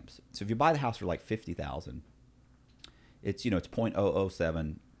dock stamps. So if you buy the house for like $50,000, it's it's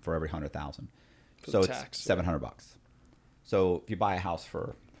 0.007 for every 100,000. So it's $700. So if you buy a house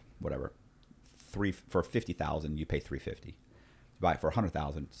for whatever, for $50,000, you pay $350. You buy it for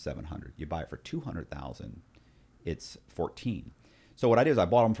 $100,000, it's $700. You buy it for $200,000, it's $14. So what I did is I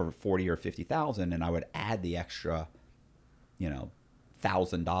bought them for $40,000 or $50,000, and I would add the extra,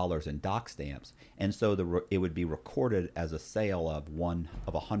 $1,000 in dock stamps, and so it would be recorded as a sale of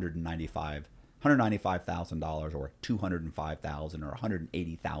 $195,000 or $205,000 or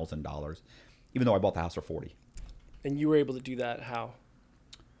 $180,000, even though I bought the house for $40,000. And you were able to do that how?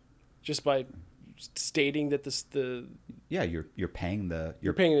 Just by stating that you're paying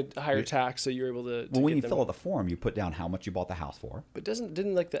you're paying a higher tax, so you're able to. Well, when you fill out the form, you put down how much you bought the house for. But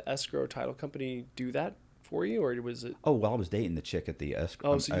didn't like the escrow title company do that for you, or was it? Oh well, I was dating the chick at the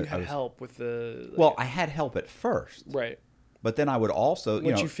escrow. Oh, so you had help with the. Well, I had help at first, right? But then I would also,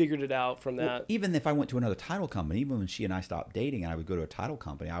 once you figured it out from that. Well, even if I went to another title company, even when she and I stopped dating, and I would go to a title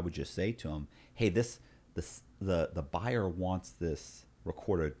company, I would just say to them, "Hey, the buyer wants this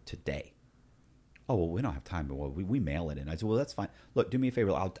recorded today." Oh well, we don't have time, but we mail it in. I said, well, that's fine. Look, do me a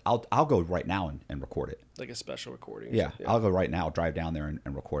favor. I'll go right now and record it. Like a special recording. Yeah, I'll go right now. Drive down there and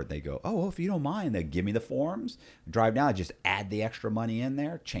record it. They go, oh, well, if you don't mind, they give me the forms. Drive down, I just add the extra money in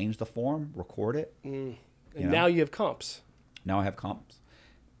there, change the form, record it. And now you have comps. Now I have comps,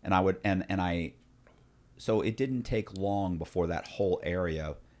 and I would so it didn't take long before that whole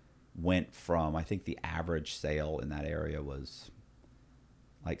area went from, I think the average sale in that area was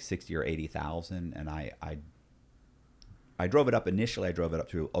like 60 or 80,000, and I drove it up. Initially, I drove it up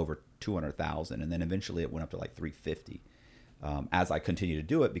to over 200,000, and then eventually it went up to like 350. As I continued to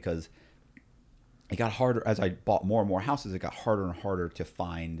do it, because it got harder as I bought more and more houses. It got harder and harder to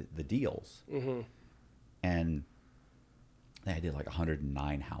find the deals, and I did like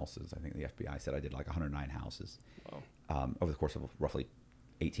 109 houses. I think the FBI said I did like 109 houses over the course of roughly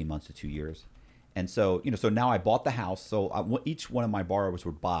 18 months to 2 years. And so, so now I bought the house. So each one of my borrowers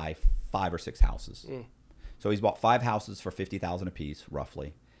would buy 5 or 6 houses. So he's bought 5 houses for $50,000 a piece,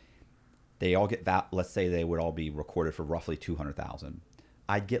 roughly. They all get that. Let's say they would all be recorded for roughly $200,000.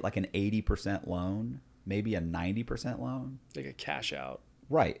 I'd get like an 80% loan, maybe a 90% loan, like a cash out.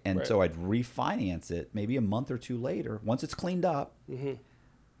 Right. And so I'd refinance it maybe a month or two later once it's cleaned up. And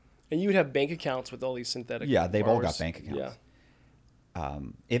you would have bank accounts with all these synthetic. Yeah, they've borrowers. all got bank accounts. Yeah.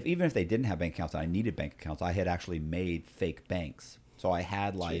 Even if they didn't have bank accounts and I needed bank accounts, I had actually made fake banks. So I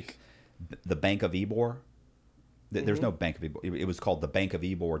had like the Bank of Ybor. There's no Bank of Ybor. It was called the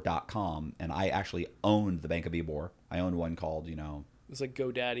bankofybor.com, and I actually owned the Bank of Ybor. I owned one called, It's like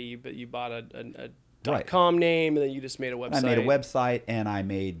GoDaddy, but you bought a Right. .com name, and then you just made a website. I made a website, and I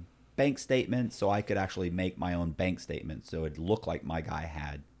made bank statements, so I could actually make my own bank statements, so it looked like my guy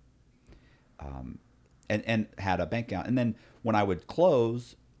had, and had a bank account. And then when I would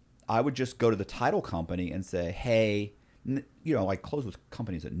close, I would just go to the title company and say, "Hey," like close with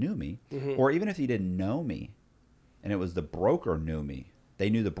companies that knew me, or even if he didn't know me, and it was the broker knew me,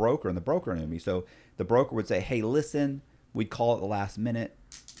 they knew the broker, and the broker knew me. So the broker would say, "Hey, listen," we'd call at the last minute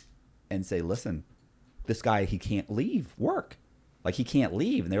and say, "Listen, this guy, he can't leave work. Like, he can't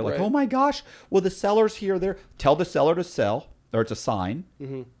leave." And they're like, "Oh my gosh, well, the seller's here." There, tell the seller to sell or to sign,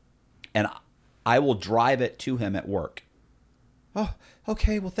 and I will drive it to him at work. Oh,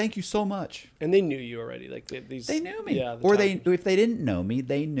 okay. Well, thank you so much. And they knew you already. Like they knew me. Yeah. Or if they didn't know me,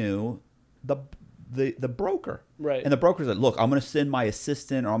 they knew the broker. Right. And the broker's like, look, I'm going to send my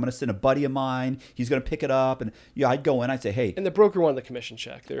assistant, or I'm going to send a buddy of mine. He's going to pick it up. And I'd go in. I'd say, hey. And the broker wanted the commission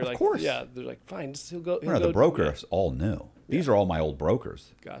check. They're Of course. yeah, they're like, fine, he'll go. No, the brokers all knew. These are all my old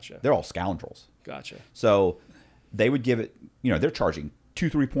brokers. Gotcha. They're all scoundrels. Gotcha. So they would give it, they're charging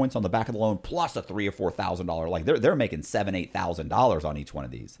 2-3 points on the back of the loan plus a $3,000 or $4,000. Like they're making $7,000-$8,000 on each one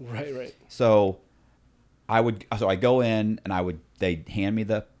of these. Right. So I go in and they'd hand me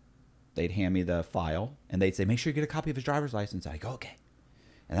the file, and they'd say, make sure you get a copy of his driver's license. I go, okay.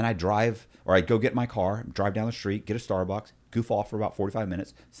 And then I'd go get my car, drive down the street, get a Starbucks, goof off for about 45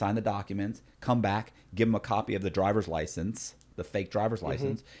 minutes, sign the documents, come back, give them a copy of the driver's license, the fake driver's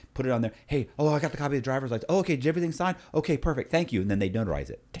license, put it on there. Hey, I got the copy of the driver's license. Oh, okay, did everything sign? Okay, perfect, thank you. And then they notarize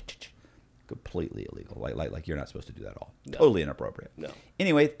it. Completely illegal. Like you're not supposed to do that at all. No. Totally inappropriate. No.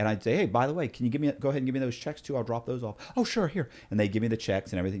 Anyway, and I'd say, hey, by the way, can you go ahead and give me those checks too? I'll drop those off. Oh, sure, here. And they give me the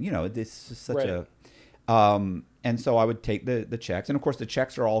checks and everything. It's just such a. And so I would take the checks, and of course the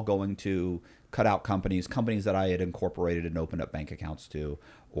checks are all going to cutout companies that I had incorporated and opened up bank accounts to,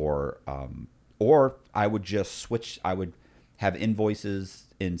 or I would just switch. I would have invoices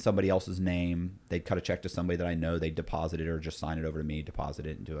in somebody else's name. They'd cut a check to somebody that I know. They'd deposit it or just sign it over to me, deposit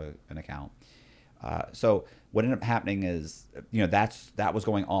it into an account. So what ended up happening is, that was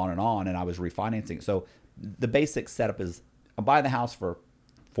going on, and I was refinancing. So the basic setup is I'm buying the house for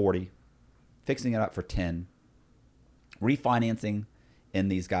 40, fixing it up for 10, refinancing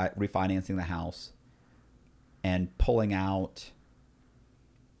refinancing the house, and pulling out.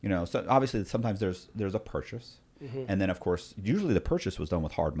 So obviously sometimes there's a purchase. And then, of course, usually the purchase was done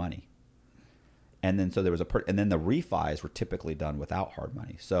with hard money. And then so there was and then the refis were typically done without hard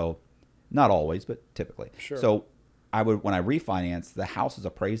money. So not always, but typically. Sure. So when I refinance, the house is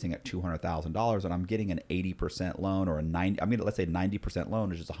appraising at $200,000, and I'm getting an 80% loan, or let's say 90%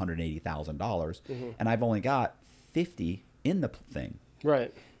 loan, which is $180,000, and I've only got 50 in the thing.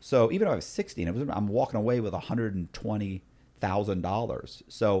 Right. So even though I was 60, I'm walking away with $120,000.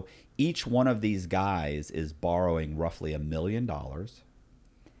 So each one of these guys is borrowing roughly $1 million.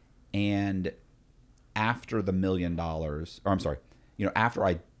 And after the $1 million, after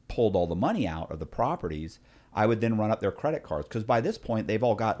I pulled all the money out of the properties, I would then run up their credit cards. Because by this point, they've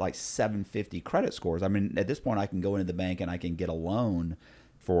all got like 750 credit scores. At this point, I can go into the bank and I can get a loan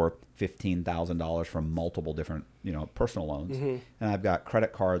for $15,000 from multiple different, personal loans. And I've got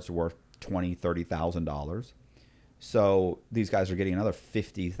credit cards worth $20,000, $30,000. So these guys are getting another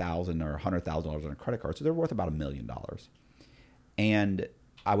 $50,000 or $100,000 on a credit card. So they're worth about $1 million. And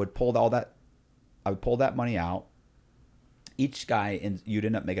I would pull that money out. Each guy, you'd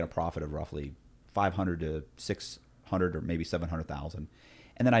end up making a profit of roughly $500 to $600 or maybe $700,000.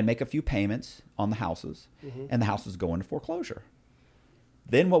 And then I'd make a few payments on the houses, and the houses go into foreclosure.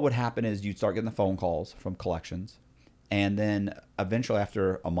 Then what would happen is you'd start getting the phone calls from collections. And then eventually,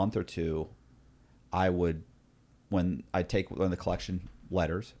 after a month or two, when I'd take one of the collection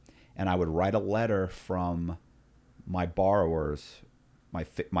letters, and I would write a letter from my borrowers,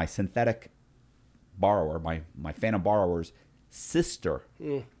 my synthetic borrower, my phantom borrower's sister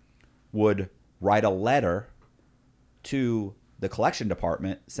would write a letter to the collection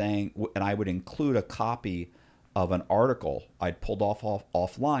department saying, and I would include a copy of an article I'd pulled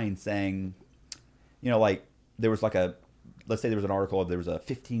offline saying, like there was let's say there was an article, there was a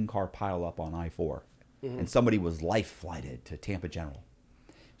 15-car pileup on I-4. And somebody was life flighted to Tampa General.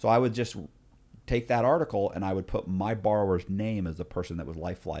 So I would just take that article and I would put my borrower's name as the person that was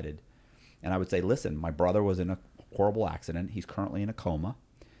life flighted. And I would say, listen, my brother was in a horrible accident. He's currently in a coma.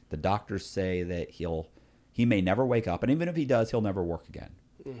 The doctors say that he may never wake up. And even if he does, he'll never work again.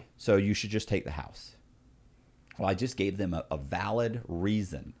 So you should just take the house. Well, I just gave them a valid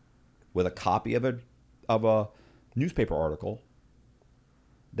reason with a copy of a newspaper article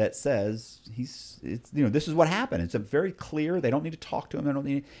that says this is what happened. It's a very clear. They don't need to talk to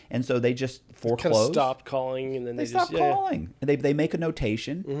him. And so they just foreclose. Kind of stopped calling, and then they stop calling. And they make a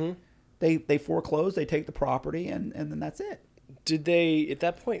notation. They foreclose. They take the property, and then that's it. Did they at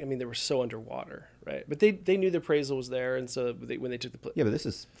that point? I mean, they were so underwater, right? But they knew the appraisal was there, and so when they took the yeah. But this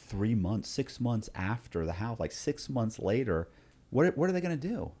is 3 months, 6 months after the house. Like 6 months later. What are they going to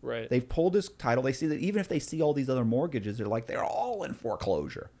do? Right. They've pulled his title. They see that even if they see all these other mortgages, they're all in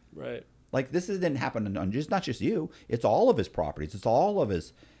foreclosure. Right. Like this didn't happen on not just you. It's all of his properties. It's all of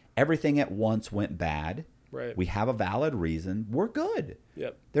his. Everything at once went bad. Right. We have a valid reason. We're good.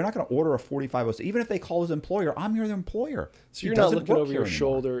 Yep. They're not going to order a 4506. Even if they call his employer, I'm your employer. So you're not looking over your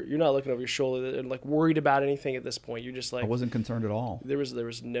shoulder. You're not looking over your shoulder and like worried about anything at this point. You're just like I wasn't concerned at all. There was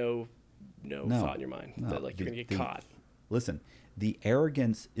no thought in your mind that like you're going to get caught. listen, the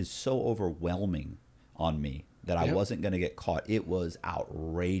arrogance is so overwhelming on me that I wasn't going to get caught. It was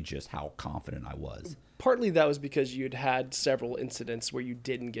outrageous how confident I was. Partly that was because you'd had several incidents where you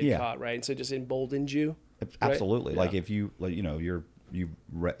didn't get caught, right? And so it just emboldened you. Absolutely. Right? Like if you, like, you know, you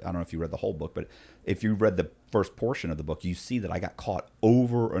read, I don't know if you read the whole book, but if you read the first portion of the book, you see that I got caught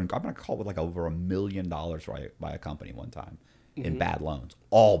I'm not caught with like over $1 million by a company one time in bad loans,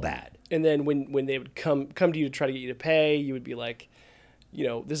 all bad. And then when they would come to you to try to get you to pay, you would be like, you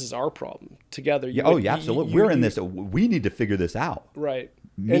know, this is our problem together. Absolutely. We're in this. We need to figure this out. Right.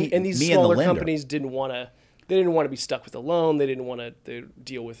 And these smaller companies didn't want to be stuck with a loan. They didn't want to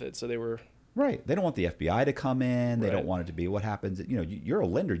deal with it. So they were. Right. They don't want the FBI to come in. They don't want it to be what happens. You know, you're a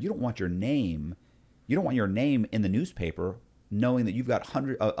lender. You don't want your name. You don't want your name in the newspaper knowing that you've got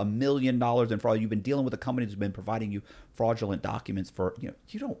 $1 million in fraud. You've been dealing with a company that's been providing you fraudulent documents for, you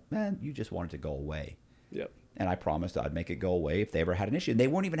just want it to go away. Yep. And I promised I'd make it go away if they ever had an issue. And they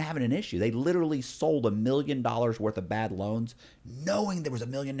weren't even having an issue. They literally sold $1 million worth of bad loans, knowing there was $1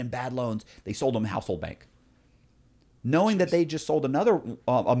 million in bad loans. They sold them Household Bank, knowing that they just sold another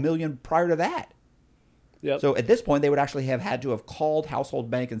 $1 million prior to that. Yep. So at this point, they would actually have had to have called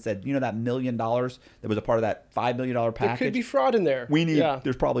Household Bank and said, that $1 million that was a part of that $5 million package. There could be fraud in there.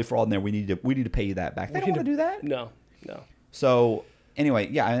 There's probably fraud in there. We need to pay you that back. They don't want to do that. No. So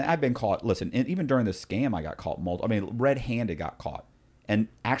anyway, I've been caught. Listen, even during the scam, I got caught red-handed got caught and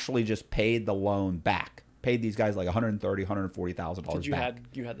actually just paid the loan back. Paid these guys like $130,000, $140,000 back.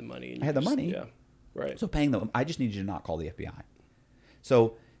 You had the money. I had the money. Yeah. Right. So paying them, I just needed you to not call the FBI.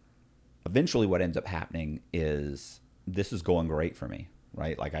 So eventually what ends up happening is this is going great for me,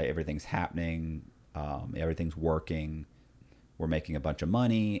 right? Like everything's happening. Everything's working. We're making a bunch of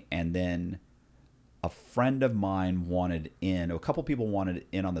money. And then a friend of mine a couple people wanted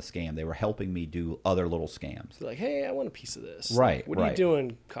in on the scam. They were helping me do other little scams. They're like, hey, I want a piece of this. Right. Like, what are you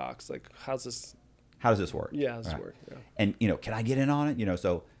doing, Cox? Like, how does this work? Yeah, how does this work? Yeah. And, can I get in on it?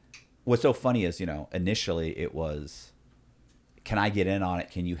 So what's so funny is, initially it was, can I get in on it?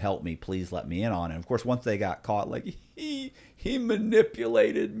 Can you help me? Please let me in on it. And of course, once they got caught, like he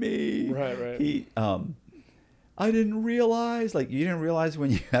manipulated me. Right. I didn't realize, you didn't realize when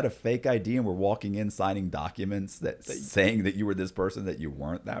you had a fake ID and were walking in signing documents saying that you were this person, that you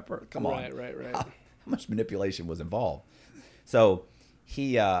weren't that person. Come on. Right. How much manipulation was involved? So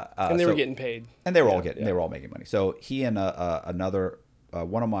he, and they were getting paid, and they were they were all making money. So he and another,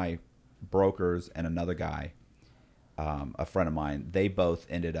 one of my brokers and another guy, a friend of mine, they both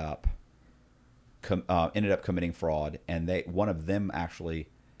ended up committing fraud, and one of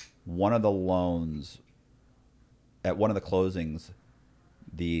the loans at one of the closings,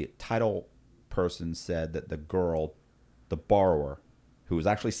 the title person said that the borrower who was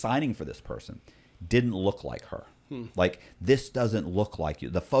actually signing for this person didn't look like her. Like, this doesn't look like you.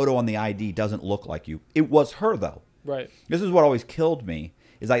 The photo on the ID doesn't look like you. It was her though. Right. This is what always killed me.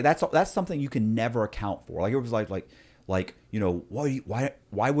 Is like that's something you can never account for. Like, it was like why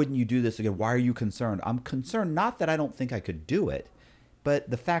wouldn't you do this again? Why are you concerned? I'm concerned not that I don't think I could do it, but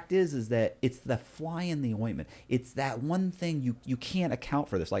the fact is that it's the fly in the ointment. It's that one thing you can't account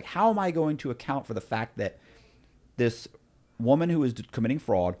for this. Like, how am I going to account for the fact that this woman who is committing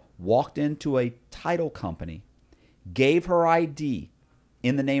fraud walked into a title company, gave her ID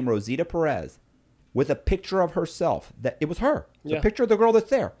in the name Rosita Perez with a picture of herself, that it was her. It's a picture of the girl that's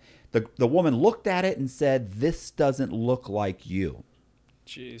there. The woman looked at it and said, "This doesn't look like you."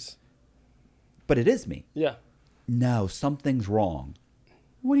 Jeez. But it is me. Yeah. No, something's wrong.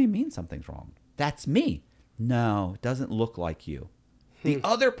 What do you mean something's wrong? That's me. No, it doesn't look like you. The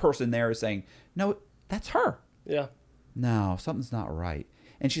other person there is saying, "No, that's her." Yeah. No, something's not right.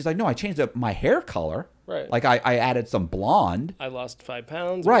 And she's like, "No, I changed up my hair color. Right. Like I added some blonde. I lost 5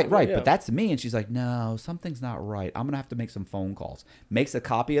 pounds. Right. Yeah. But that's me." And she's like, "No, something's not right. I'm going to have to make some phone calls." Makes a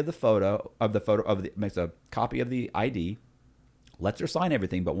copy of makes a copy of the ID, lets her sign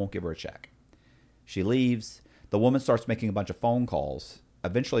everything, but won't give her a check. She leaves. The woman starts making a bunch of phone calls,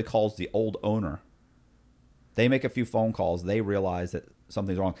 eventually calls the old owner. They make a few phone calls. They realize that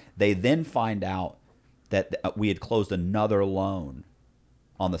something's wrong. They then find out that we had closed another loan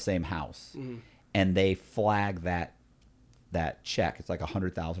on the same house. Mm-hmm. And they flag that check. It's like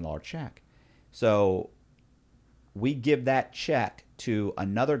 $100,000 check. So we give that check to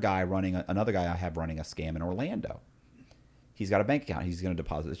another guy I have running a scam in Orlando. He's got a bank account. He's going to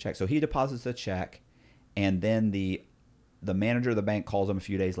deposit the check. So he deposits the check, and then the manager of the bank calls him a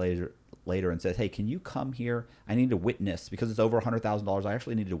few days later and says, "Hey, can you come here? I need to witness, because it's over $100,000. I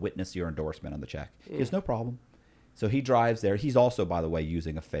actually need to witness your endorsement on the check." He goes, "No problem." So he drives there. He's also, by the way,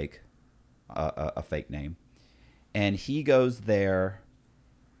 using a fake name, And he goes there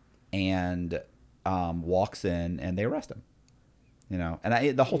and walks in, and they arrest him. You know,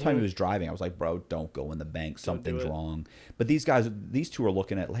 and the whole time he was driving, I was like, bro, don't go in the bank. Something's wrong. But these two are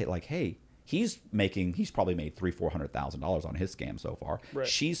looking at like, hey, he's probably made $300,000-$400,000 on his scam so far. Right.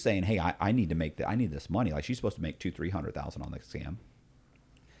 She's saying, hey, I need this money. Like, she's supposed to make $200,000-$300,000 on the scam.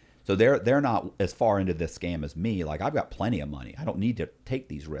 So they're not as far into this scam as me. Like, I've got plenty of money. I don't need to take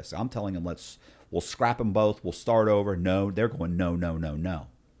these risks. I'm telling them, we'll scrap them both. We'll start over. No, they're going, no, no, no, no.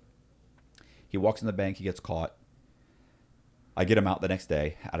 He walks in the bank. He gets caught. I get him out the next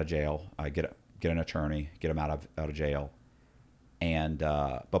day out of jail. I get an attorney, get him out of jail. And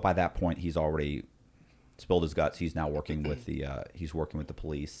but by that point, he's already spilled his guts. He's now working with the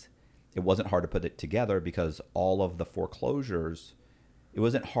police. It wasn't hard to put it together because all of the foreclosures, it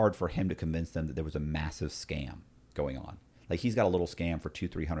wasn't hard for him to convince them that there was a massive scam going on. Like, he's got a little scam for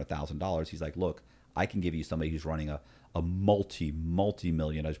 $200,000-$300,000. He's like, look, I can give you somebody who's running a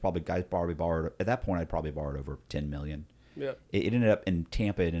multi-million. Guys probably borrowed at that point. I'd probably borrowed over $10 million. Yeah. It ended up in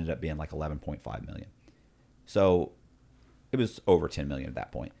Tampa. It ended up being like $11.5 million. So it was over $10 million at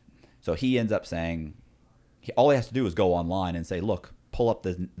that point. So he ends up saying, all he has to do is go online and say, look, pull up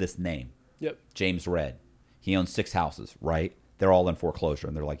this name. Yep. James Red. He owns 6 houses, right? They're all in foreclosure.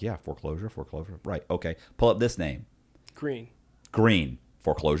 And they're like, yeah, foreclosure. Right. Okay. Pull up this name. Green.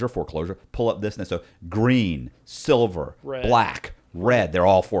 Foreclosure. Pull up this name. So green, silver, black, red. They're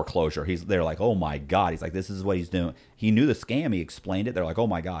all foreclosure. They're like, oh my God. He's like, this is what he's doing. He knew the scam. He explained it. They're like, oh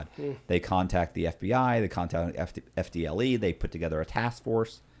my God. They contact the FBI. They contact FDLE. They put together a task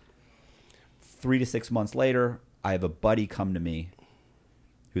force. 3 to 6 months later, I have a buddy come to me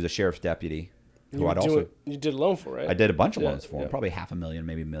who's a sheriff's deputy. You did a loan for, right? I did a bunch of loans for him. Probably $500,000,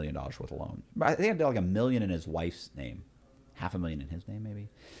 maybe $1 million worth of loan. But I think I did like $1 million in his wife's name. $500,000 in his name, maybe.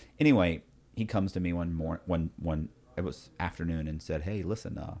 Anyway, he comes to me one it was afternoon and said, hey,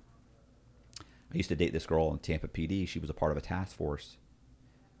 listen, I used to date this girl in Tampa PD. She was a part of a task force.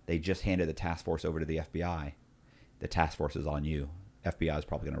 They just handed the task force over to the FBI. The task force is on you. FBI is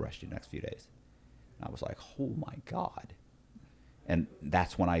probably going to arrest you the next few days. And I was like, oh my God. And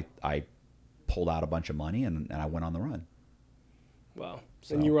that's when I pulled out a bunch of money and I went on the run. Wow.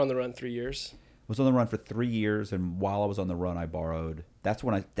 So, and you were on the run 3 years? I was on the run for 3 years, and while I was on the run, I borrowed. That's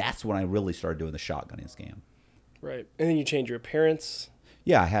when I really started doing the shotgunning scam. Right, and then you changed your appearance.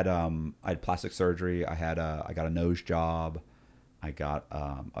 Yeah, I had plastic surgery. I got a nose job. I got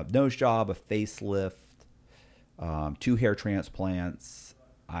a nose job, a facelift, 2 hair transplants.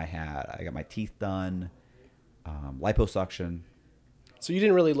 I got my teeth done, liposuction. So you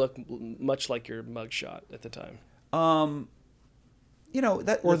didn't really look much like your mugshot at the time. You know,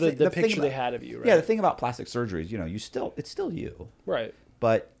 that or the picture they had of you, right? Yeah, the thing about plastic surgery is, you know, it's still you. Right.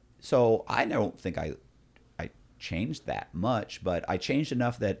 But so I don't think I changed that much, but I changed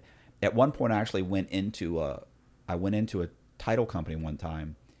enough that at one point I actually went into a title company one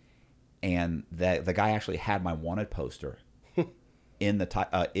time, and the guy actually had my wanted poster in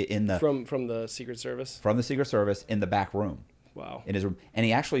the from the Secret Service. From the Secret Service in the back room. Wow. In his room. And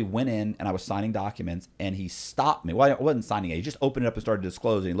he actually went in, and I was signing documents, and he stopped me. Well, I wasn't signing it. He just opened it up and started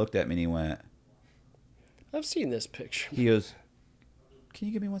disclosing. He looked at me, and he went, I've seen this picture. He goes, can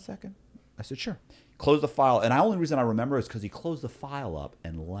you give me 1 second? I said, sure. Closed the file. And the only reason I remember is because he closed the file up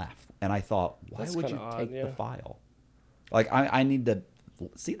and left. And I thought, why would you take the file? Like, I need to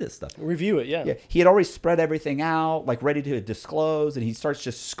see this stuff. Review it, yeah. He had already spread everything out, like ready to disclose, and he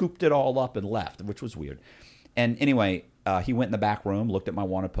just scooped it all up and left, which was weird. And anyway, he went in the back room, looked at my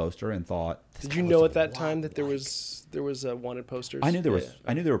wanted poster, and thought. Did you know at that time that there was a wanted posters? I knew there was.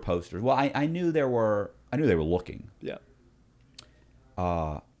 I knew there were posters. Well, I knew there were. I knew they were looking. Yeah.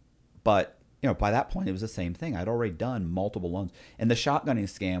 But you know, by that point, it was the same thing. I'd already done multiple loans, and the shotgunning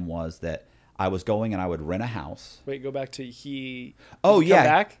scam was that I was going and I would rent a house. Wait, go back to he. Oh yeah. Come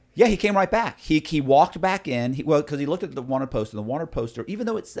back? Yeah, he came right back. He walked back in. Because he looked at the wanted poster. The wanted poster, even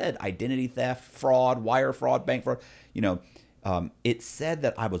though it said identity theft, fraud, wire fraud, bank fraud, you know, it said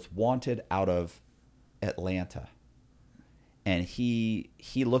that I was wanted out of Atlanta. And he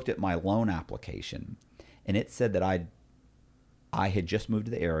looked at my loan application, and it said that I had just moved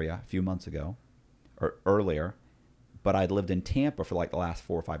to the area a few months ago, or earlier, but I'd lived in Tampa for like the last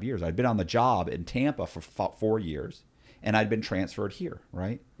 4 or 5 years. I'd been on the job in Tampa for 4 years. And I'd been transferred here,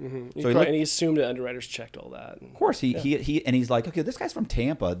 right? Mm-hmm. So he assumed the underwriters checked all that. Of course, he's like, okay, this guy's from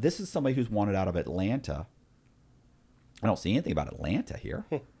Tampa. This is somebody who's wanted out of Atlanta. I don't see anything about Atlanta here,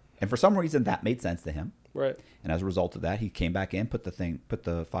 and for some reason that made sense to him. Right. And as a result of that, he came back in, put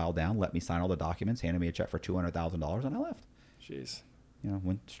the file down, let me sign all the documents, handed me a check for $200,000, and I left. Jeez.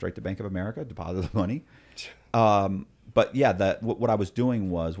 went straight to Bank of America, deposited the money. But yeah, what I was doing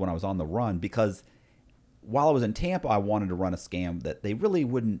was when I was on the run, because while I was in Tampa, I wanted to run a scam that they really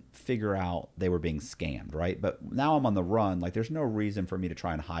wouldn't figure out they were being scammed, right? But now I'm on the run, like there's no reason for me to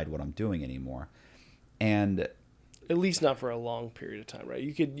try and hide what I'm doing anymore. And at least not for a long period of time, right?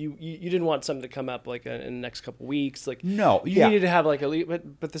 You didn't want something to come up like in the next couple weeks, like no, you needed to have like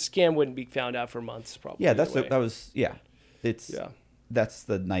but the scam wouldn't be found out for months, probably. Yeah, it's yeah. That's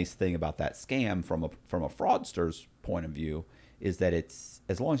the nice thing about that scam from a fraudster's point of view, is that it's,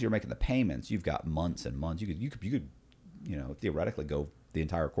 as long as you're making the payments, you've got months and months. You could theoretically go the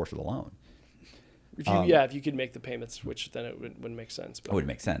entire course of the loan. If you could make the payments, which then it wouldn't make sense. But, it would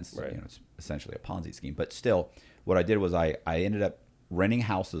make sense. Right. It's essentially a Ponzi scheme. But still, what I did was I ended up renting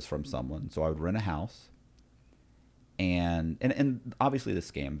houses from someone. So I would rent a house, and obviously the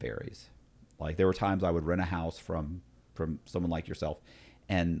scam varies. Like there were times I would rent a house from someone like yourself,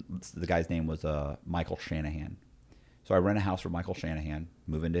 and the guy's name was Michael Shanahan. So I rent a house from Michael Shanahan,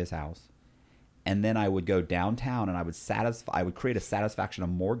 move into his house, and then I would go downtown and I would create a satisfaction of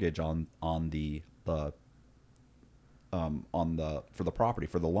mortgage for the property,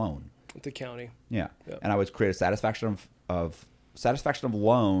 for the loan. The county. Yeah. Yep. And I would create a satisfaction of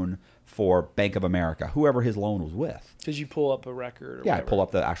loan for Bank of America, whoever his loan was with. Because you pull up a record. Or yeah, whatever. I pull up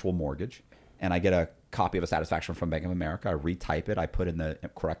the actual mortgage, and I get a copy of a satisfaction from Bank of America. I retype it. I put in the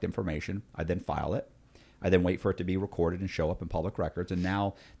correct information. I then file it. I then wait for it to be recorded and show up in public records. And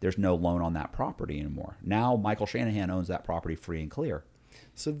now there's no loan on that property anymore. Now Michael Shanahan owns that property free and clear.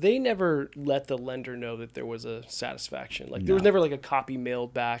 So they never let the lender know that there was a satisfaction. Like there was never like a copy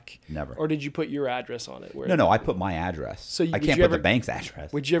mailed back. Never. Or did you put your address on it? No, I put my address. So I can't put the bank's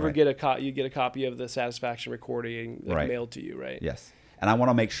address. Would you ever get a copy of the satisfaction recording mailed to you, right? Yes. And I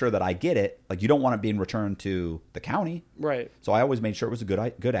want to make sure that I get it. Like, you don't want it being returned to the county. Right. So I always made sure it was a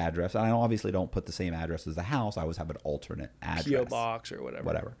good address. And I obviously don't put the same address as the house. I always have an alternate address. P.O. box or whatever.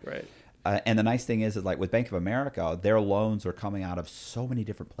 Whatever. Right. And the nice thing is like with Bank of America, their loans are coming out of so many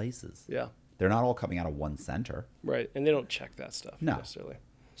different places. Yeah. They're not all coming out of one center. Right. And they don't check that stuff necessarily.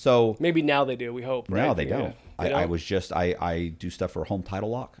 So maybe now they do, we hope. Right? No, they don't. Yeah. I do stuff for Home Title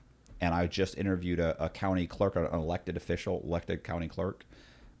Lock. And I just interviewed a county clerk, an elected county clerk,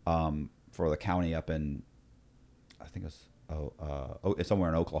 for the county up in, I think it's somewhere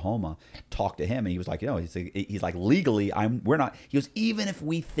in Oklahoma. Talked to him, and he was like, he's like, legally, we're not. He goes, even if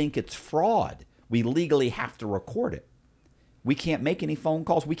we think it's fraud, we legally have to record it. We can't make any phone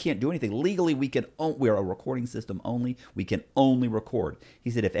calls. We can't do anything legally. We're a recording system only. We can only record. He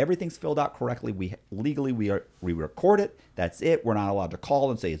said, if everything's filled out correctly, we record it. That's it. We're not allowed to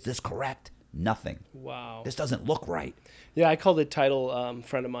call and say, is this correct? Nothing. Wow. This doesn't look right. Yeah, I called a title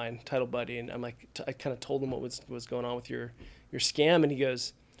friend of mine, title buddy, and I'm like, I kind of told him what was going on with your scam, and he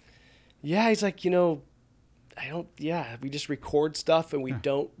goes, yeah, he's like, we just record stuff and we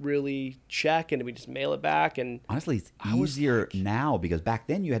don't really check, and we just mail it back. And honestly, it's easier now, because back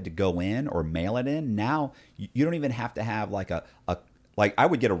then you had to go in or mail it in. Now you don't even have to have like like I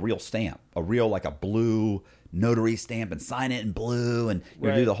would get a real stamp, like a blue notary stamp, and sign it in blue, and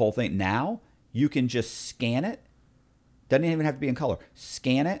do the whole thing. Now you can just scan it. Doesn't even have to be in color.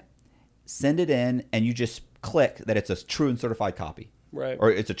 Scan it, send it in, and you just click that it's a true and certified copy. Right. Or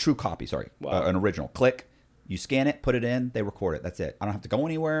it's a true copy, sorry. Wow. An original. Click, you scan it, put it in, they record it. That's it. I don't have to go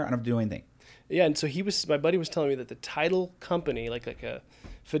anywhere. I don't have to do anything. Yeah, and so my buddy was telling me that the title company, like a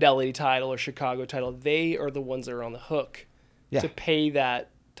Fidelity Title or Chicago Title, they are the ones that are on the hook to pay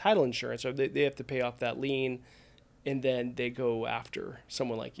that title insurance, or they have to pay off that lien, and then they go after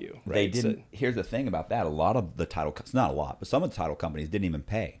someone like you. Right? They didn't. Here's the thing about that: a lot of the title, not a lot, but some of the title companies didn't even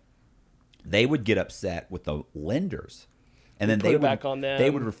pay. They would get upset with the lenders, and then they would back on them.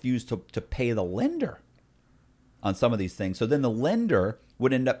 They would refuse to pay the lender on some of these things. So then the lender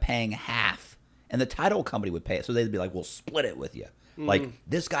would end up paying half, and the title company would pay it. So they'd be like, "We'll split it with you." Like,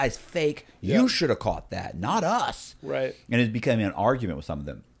 this guy's fake. You should have caught that, not us. Right. And it's becoming an argument with some of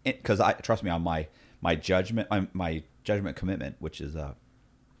them, because trust me, on my judgment commitment, which is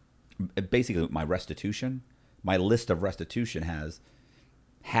basically my restitution. My list of restitution has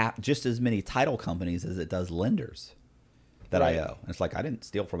just as many title companies as it does lenders that I owe. And it's like, I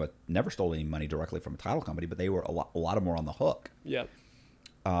didn't never stole any money directly from a title company, but they were a lot of them were on the hook. Yeah.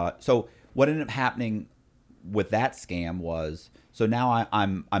 So what ended up happening with that scam was, so now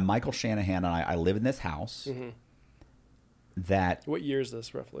I'm Michael Shanahan, and I live in this house. Mm-hmm. That. What year is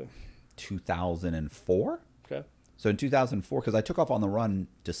this roughly? 2004. Okay. So in 2004, because I took off on the run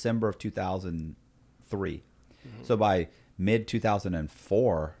December of 2003. Mm-hmm. So by mid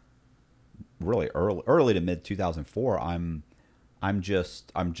 2004, really early to mid 2004, I'm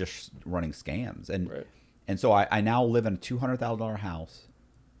just running scams. Right. And so I now live in a $200,000 house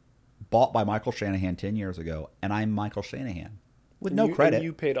bought by Michael Shanahan 10 years ago, and I'm Michael Shanahan with no credit. And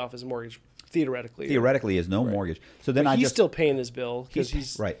you paid off his mortgage theoretically. Theoretically, is no Right. mortgage. So then But I he's just still paying his bill because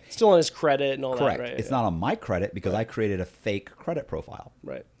he's right. still on his credit and all correct. that. Right. It's not on my credit because I created a fake credit profile.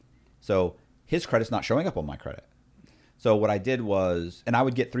 Right. So his credit's not showing up on my credit. So what I did was, and I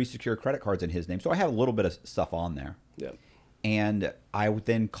would get 3 secure credit cards in his name. So I have a little bit of stuff on there. Yeah. And I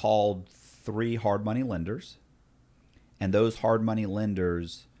then called 3 hard money lenders. And those hard money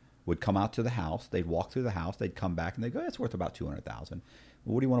lenders would come out to the house. They'd walk through the house. They'd come back and they'd go, it's worth about $200,000.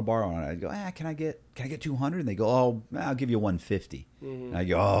 Well, what do you want to borrow on it? I'd go, can I get 200? And they go, oh, I'll give you 150. And I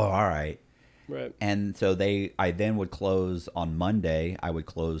go, oh, all right. Right. And so I then would close on Monday. I would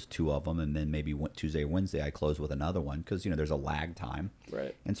close 2 of them, and then maybe Tuesday or Wednesday I close with another one because there's a lag time.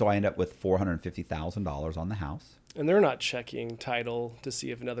 Right. And so I end up with $450,000 on the house. And they're not checking title to see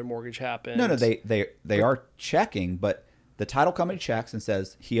if another mortgage happens. No, they are checking, but the title company checks and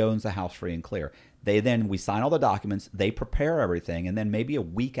says he owns the house free and clear. We sign all the documents, they prepare everything, and then maybe a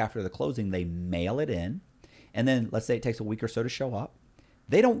week after the closing they mail it in. And then let's say it takes a week or so to show up.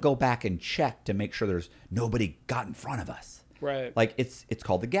 They don't go back and check to make sure there's nobody got in front of us. Right. Like it's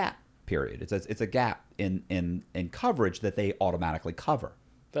called the gap period. It's a gap in coverage that they automatically cover.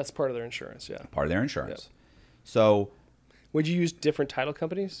 That's part of their insurance, yeah. Part of their insurance. Yep. So would you use different title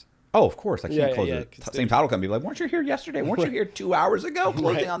companies? oh, of course. I can't close the 'cause same title company. Like, weren't you here yesterday? Weren't you here 2 hours ago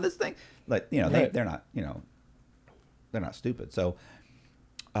closing Right. on this thing? Like, Right. they're not, they're not stupid. So,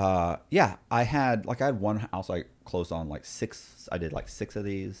 I had one house I closed on like 6. I did like 6 of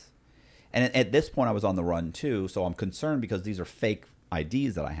these. And at this point I was on the run too. So I'm concerned because these are fake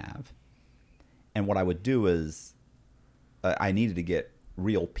IDs that I have. And what I would do is I needed to get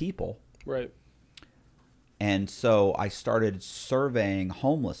real people. Right. And so I started surveying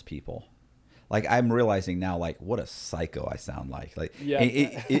homeless people. Like, I'm realizing now, like, what a psycho I sound like. Like, Yeah.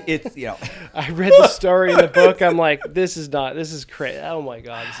 it's I read the story in the book. I'm like, this is crazy. Oh my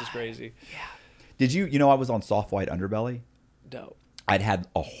God, this is crazy. Did you I was on Soft White Underbelly? No. I'd had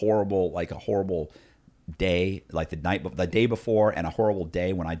a horrible day, like the day before, and a horrible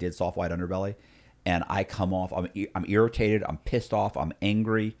day when I did Soft White Underbelly. And I come off, I'm irritated, I'm pissed off, I'm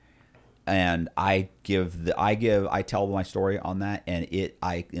angry. And I tell my story on that,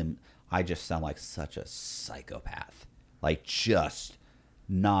 and I just sound like such a psychopath. Like, just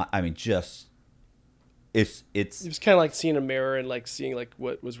not. I mean, just it's. It was kind of like seeing a mirror and like seeing like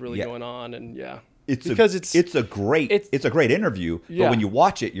what was really Yeah. going on, and yeah. It's a great interview, Yeah. but when you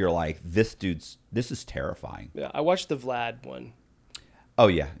watch it, you're like, this is terrifying. Yeah, I watched the Vlad one. Oh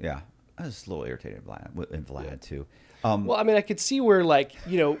yeah. I was a little irritated in Vlad too. Well, I mean, I could see where, like,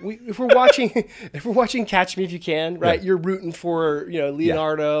 if we're watching Catch Me If You Can, right? Yeah. You're rooting for,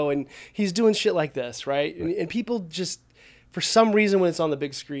 Leonardo, and he's doing shit like this, right? And people just, for some reason, when it's on the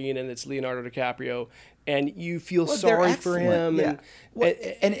big screen and it's Leonardo DiCaprio, and you feel Well, they're sorry for him, excellent.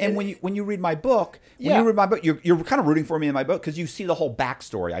 And when you read my book, Yeah. you're kind of rooting for me in my book because you see the whole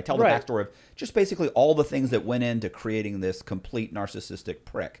backstory. I tell the Right. backstory of just basically all the things that went into creating this complete narcissistic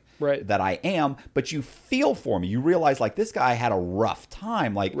prick Right. that I am. But you feel for me. You realize, like, this guy had a rough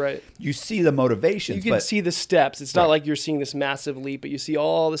time. Like, Right. you see the motivations. you can see the steps. It's not Right. like you're seeing this massive leap, but you see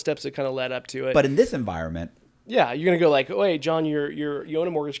all the steps that kind of led up to it. But in this environment, yeah, you're gonna go like, oh, hey, John, you own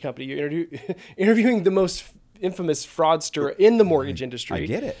a mortgage company. You're interviewing the most infamous fraudster in the mortgage industry. I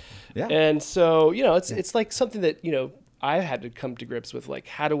get it. Yeah. And so, it's like something that, I had to come to grips with, like,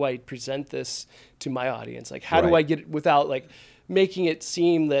 how do I present this to my audience? Like, how do Right. I get it without, like, making it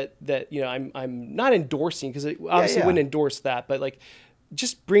seem that I'm not endorsing, because obviously yeah. wouldn't endorse that, but, like,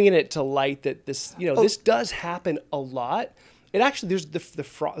 just bringing it to light that this, this does happen a lot. It actually, there's the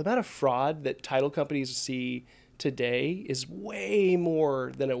amount of fraud that title companies see today is way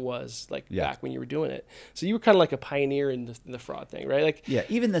more than it was back when you were doing it. So you were kind of like a pioneer in the fraud thing, right? Like, yeah,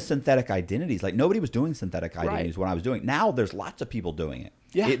 even the synthetic identities. Like, nobody was doing synthetic identities Right. when I was doing it. Now there's lots of people doing it.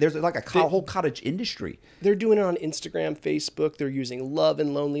 Yeah. There's like a whole cottage industry. they're doing it on Instagram, Facebook. They're using love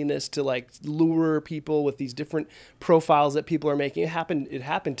and loneliness to, like, lure people with these different profiles that people are making. It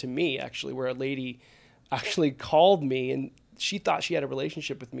happened to me, actually, where a lady actually called me, and she thought she had a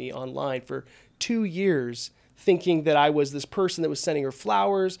relationship with me online for 2 years, thinking that I was this person that was sending her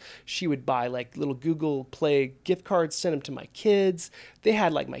flowers. She would buy, like, little Google Play gift cards, send them to my kids. They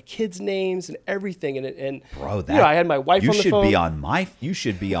had, like, my kids' names and everything. And Bro, I had my wife on the phone. You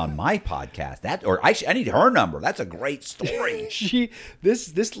should be on my podcast. I need her number. That's a great story.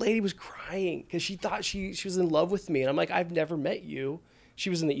 This lady was crying because she thought she was in love with me, and I'm like, I've never met you. she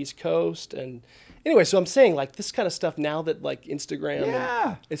was in the East Coast. And anyway, so I'm saying like this kind of stuff now that like Instagram,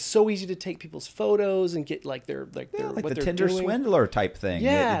 Yeah. it's so easy to take people's photos and get like their like what the they're Tinder doing. swindler type thing.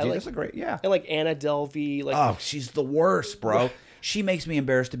 Yeah, That's a great, yeah. And like Anna Delvey, like Oh, she's the worst, bro. She makes me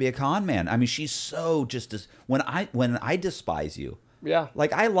embarrassed to be a con man. I mean, she's so just as when I despise you. yeah.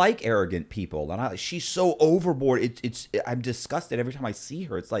 Like I like arrogant people, and she's so overboard. I'm disgusted every time I see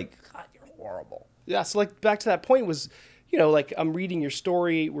her. It's like, God, you're horrible. Yeah, so like back to that point was, you know, like I'm reading your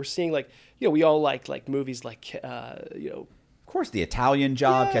story, we're seeing like, you know, we all like movies like, you know, Of course, The Italian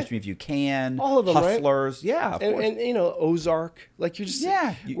Job, Yeah. Catch Me If You Can, All of them, right? Hustlers, yeah, of course. and you know, Ozark, like you just,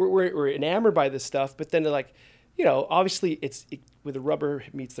 Yeah. we're enamored by this stuff, but then they're like, you know, obviously where the rubber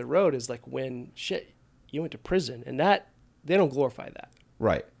meets the road is like when shit, you went to prison, and that, they don't glorify that.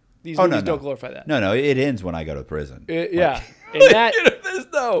 Right. These Oh, movies don't glorify that. No, it ends when I go to prison. Yeah. And that,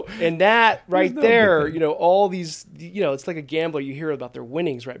 and that right no there, good thing. you know, all these, you know, it's like a gambler. You hear about their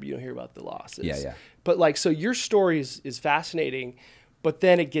winnings, right? But you don't hear about the losses. Yeah. But like, so your story is fascinating, but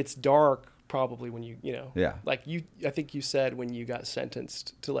then it gets dark probably when you know, Yeah. like I think you said when you got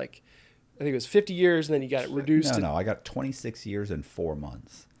sentenced to like, I think it was 50 years and then you got it reduced. No, I got 26 years and 4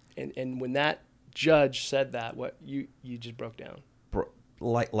 months. And when that judge said that, what you just broke down.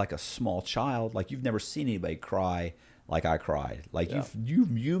 Like a small child, like you've never seen anybody cry like I cried. Like Yeah.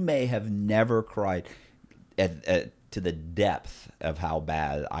 you may have never cried to the depth of how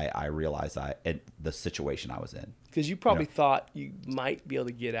bad I realized the situation I was in. Because you probably thought you might be able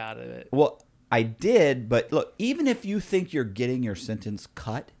to get out of it. Well, I did, but look, even if you think you're getting your sentence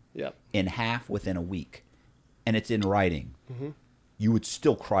cut Yep. in half within a week, and it's in writing, you would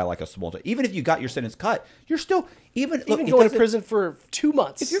still cry like a small child. Even if you got your sentence cut, you're still even Even going to prison for 2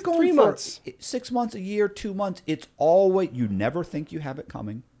 months. If you're going 3 for months. 6 months, a year, 2 months, it's always, you never think you have it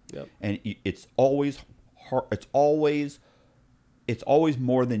coming. Yep. And it's always hard. It's always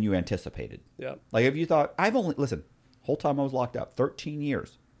more than you anticipated. Yep. Like if you thought, listen, whole time I was locked up, 13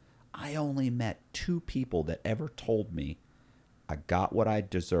 years, I only met 2 people that ever told me I got what I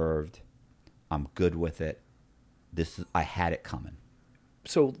deserved. I'm good with it. I had it coming.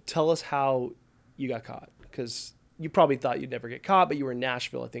 So tell us how you got caught, because you probably thought you'd never get caught, but you were in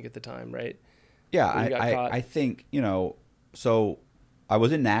Nashville, I think, at the time, right? Yeah, When you got caught. I think, so I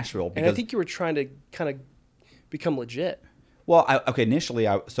was in Nashville because And I think you were trying to kind of become legit. Well, initially,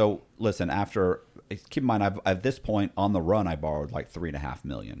 so listen, keep in mind, at this point on the run, I borrowed like $3.5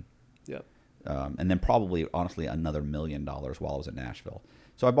 million. Yep. And then probably, honestly, another $1 million while I was in Nashville.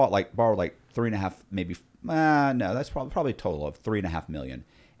 So I borrowed like 3.5, maybe, no, that's probably a total of $3.5 million.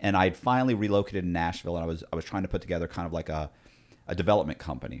 And I'd finally relocated in Nashville, and I was trying to put together kind of like a development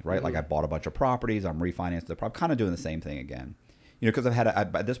company, right? Like I bought a bunch of properties, I'm refinancing the property, kind of doing the same thing again. Because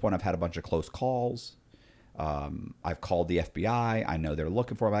at this point, I've had a bunch of close calls. I've called the FBI. I know they're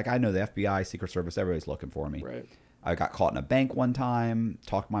looking for me. Like I know the FBI, Secret Service, everybody's looking for me. Right. I got caught in a bank one time,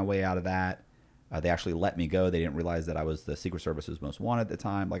 talked my way out of that. They actually let me go. They didn't realize that I was the Secret Service's most wanted at the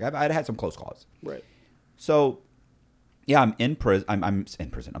time. Like I'd had some close calls. Right. So, yeah, I'm in prison. I'm in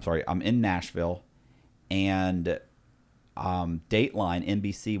prison. I'm sorry. I'm in Nashville, and Dateline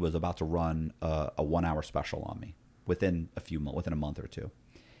NBC was about to run a 1-hour special on me within a month or two,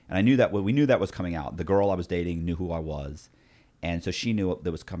 and we knew that was coming out. The girl I was dating knew who I was, and so she knew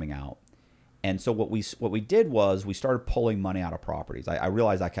that was coming out. And so what we did was we started pulling money out of properties. I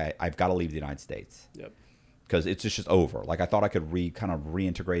realized, okay, I've got to leave the United States. Yep. Because it's just over. Like I thought I could kind of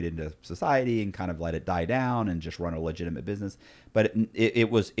reintegrate into society and kind of let it die down and just run a legitimate business. But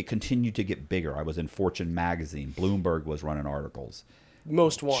it continued to get bigger. I was in Fortune magazine. Bloomberg was running articles.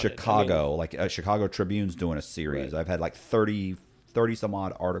 Most wanted. Chicago, Chicago Tribune's doing a series. Right. I've had like 30 some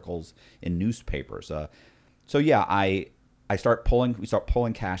odd articles in newspapers. So yeah, we start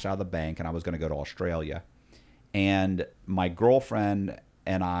pulling cash out of the bank, and I was going to go to Australia. And my girlfriend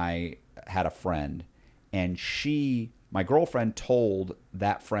and I had a friend, and my girlfriend told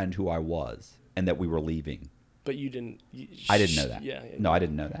that friend who I was and that we were leaving. But you didn't. I didn't know that. Yeah. No, I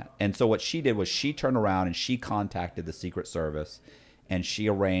didn't know that. And so what she did was she turned around and she contacted the Secret Service, and she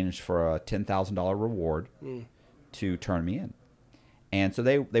arranged for a $10,000 reward to turn me in. And so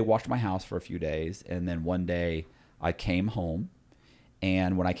they watched my house for a few days, and then one day I came home,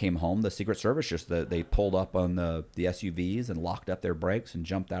 and when I came home, the Secret Service they pulled up on the SUVs and locked up their brakes and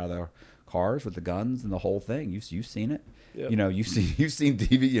jumped out of their cars with the guns and the whole thing. You've seen it. Yep. You've seen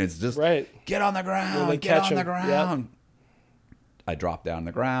TV. And it's just right. Get on the ground. They Get catch on the 'em. ground. Yep. I dropped down on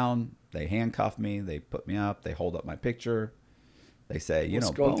the ground. They handcuff me. They put me up. They hold up my picture. They say,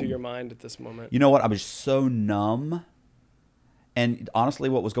 What's going boom. through your mind at this moment? You know what? I was so numb. And honestly,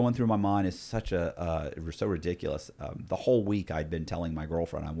 what was going through my mind is it was so ridiculous. The whole week I'd been telling my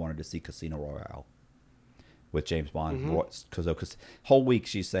girlfriend I wanted to see Casino Royale with James Bond. Because whole week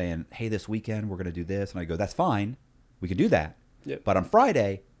she's saying, hey, this weekend we're going to do this. And I go, that's fine. We can do that. Yep. But on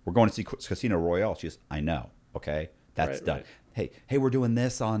Friday, we're going to see Casino Royale. She goes, I know. Okay, that's done. Right. Hey, we're doing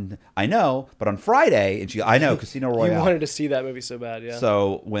this on, I know, but on Friday, and I know, Casino Royale. You wanted to see that movie so bad, yeah.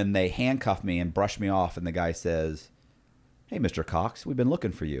 So when they handcuff me and brush me off and the guy says, hey, Mr. Cox, we've been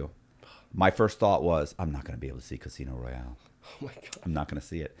looking for you. My first thought was, I'm not going to be able to see Casino Royale. Oh, my God. I'm not going to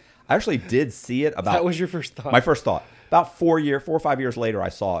see it. I actually did see it about... That was your first thought? My first thought. About 4 or 5 years later, I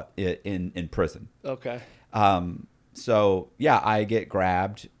saw it in prison. Okay. So, yeah, I get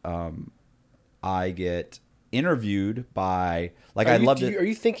grabbed. I get interviewed by... Are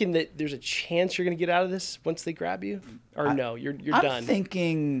you thinking that there's a chance you're going to get out of this once they grab you? Or no, you're done? I'm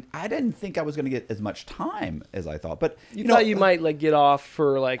thinking... I didn't think I was going to get as much time as I thought. But you thought you might get off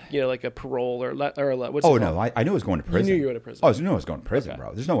for like a parole or what's it called? No, I knew I was going to prison. You knew you were going to prison. Oh, I knew I was going to prison,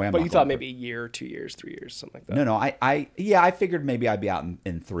 bro. There's no way I'm But not you thought maybe a year, 2 years, 3 years, something like that. No, I figured maybe I'd be out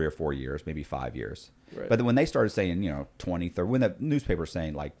in 3 or 4 years, maybe 5 years. Right. But then when they started saying, 20, 30, when the newspaper's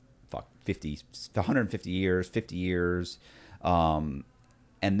saying 50, 150 years, 50 years, and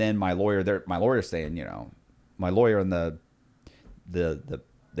then my lawyer's saying, my lawyer in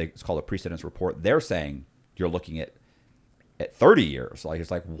it's called a precedence report. They're saying you're looking at 30 years.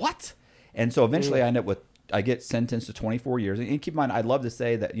 It's like, what? And so eventually I get sentenced to 24 years. And keep in mind, I'd love to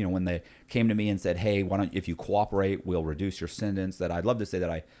say that, when they came to me and said, hey, if you cooperate, we'll reduce your sentence, that I'd love to say that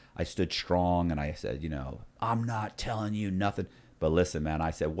I stood strong and I said, I'm not telling you nothing. But listen, man,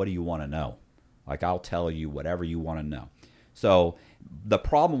 I said, what do you want to know? I'll tell you whatever you want to know. So the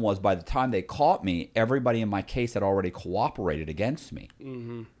problem was, by the time they caught me, everybody in my case had already cooperated against me.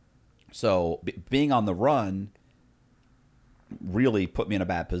 Mm-hmm. So being on the run really put me in a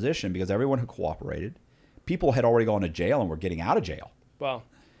bad position because everyone who cooperated, people had already gone to jail and were getting out of jail. Wow.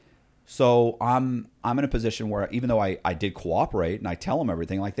 So I'm in a position where even though I did cooperate and I tell them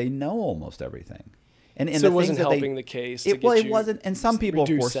everything, they know almost everything. And so it wasn't helping the case. It wasn't. And some people, of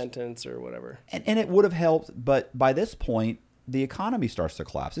course, sentence or whatever. And it would have helped, but by this point, the economy starts to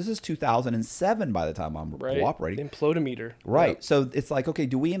collapse. This is 2007 by the time I'm cooperating. The implodometer. Right. Yep. So it's like, okay,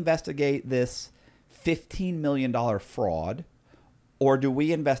 do we investigate this $15 million fraud, or do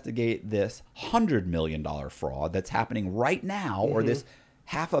we investigate this $100 million fraud that's happening right now, or this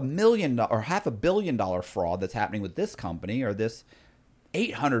 $500 million fraud that's happening with this company, or this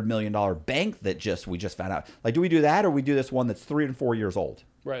 $800 million bank that we just found out? Do we do that, or we do this one that's 3 and 4 years old?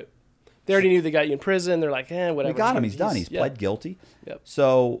 Right. They already knew they got you in prison. They're like, whatever. We got him. He's done. He's pled guilty. Yep.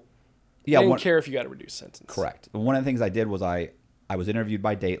 So, yeah. They didn't care if you got a reduced sentence. Correct. One of the things I did was I was interviewed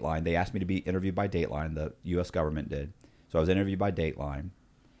by Dateline. They asked me to be interviewed by Dateline. The U.S. government did. So I was interviewed by Dateline.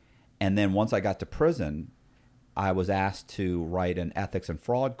 And then once I got to prison, I was asked to write an ethics and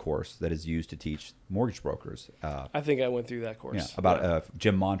fraud course that is used to teach mortgage brokers. I think I went through that course. Yeah,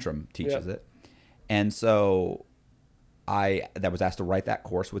 Jim Montram teaches it. And so I was asked to write that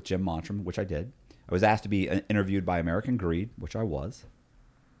course with Jim Montram, which I did. I was asked to be interviewed by American Greed, which I was.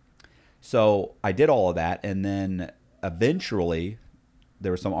 So I did all of that, and then eventually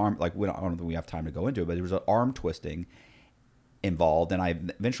there was some I don't think we have time to go into it, but there was an arm twisting involved,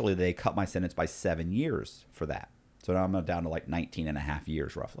 and eventually they cut my sentence by 7 years for that. So now I'm down to 19 and a half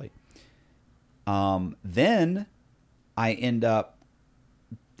years roughly. Then I end up,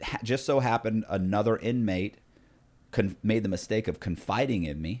 just so happened, another inmate made the mistake of confiding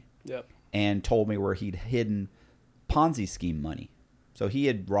in me. Yep. And told me where he'd hidden Ponzi scheme money. So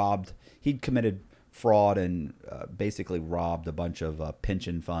he'd committed fraud and basically robbed a bunch of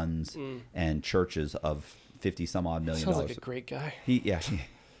pension funds and churches of $50-some-odd million. Sounds like a great guy. I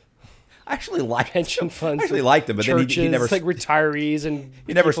actually liked pension funds. I actually liked him, but churches, then he never retirees and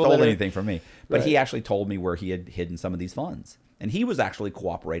he never stole anything from me. But he Right. actually told me where he had hidden some of these funds, and he was actually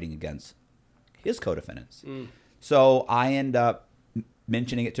cooperating against his co-defendants. So I end up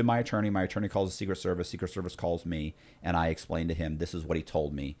mentioning it to my attorney. My attorney calls the Secret Service. Secret Service calls me, and I explain to him, this is what he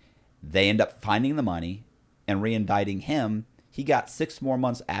told me. They end up finding the money and re-indicting him. He got 6 more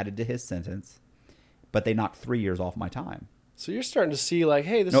months added to his sentence, but they knocked 3 years off my time. So you're starting to see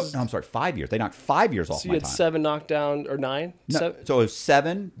this is... No, I'm sorry, 5 years. They knocked 5 years off So my you had time. 7 knocked down, or 9? No, Seven? so it was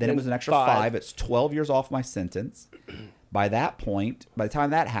 7, then it And was an extra 5. 5. It's 12 years off my sentence. By that point, by the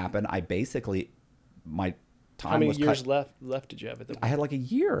time that happened, I basically, my time How many was years cut. left did you have at the I had a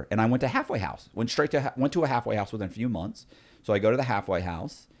year, and I went to halfway house. Went to a halfway house within a few months. So I go to the halfway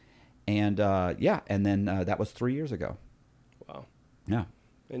house, and and then that was 3 years ago. Wow. Yeah.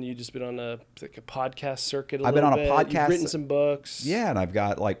 And you just been on a podcast circuit. I've been on a podcast. You've written some books. Yeah, and I've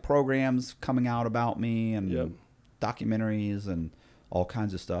got like programs coming out about me and documentaries and all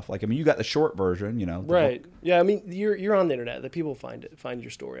kinds of stuff. Like, I mean, you got the short version, you know. Right. Book. Yeah. I mean, you're on the internet. That people find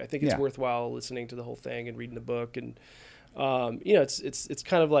your story. I think it's Yeah. worthwhile listening to the whole thing and reading the book. And you know, it's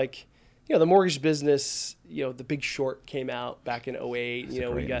kind of like, you know, the mortgage business. You know, The Big Short came out back in 2008. It's you a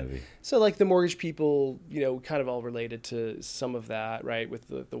know, great we got movie. so like the mortgage people. You know, kind of all related to some of that, right? With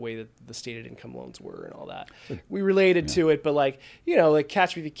the way that the stated income loans were and all that. We related to it, but like, you know, like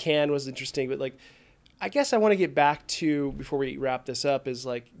Catch Me If You Can was interesting, but like, I guess I want to get back to, before we wrap this up, is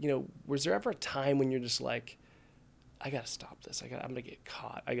like, you know, was there ever a time when you're just like, I got to stop this. I'm going to get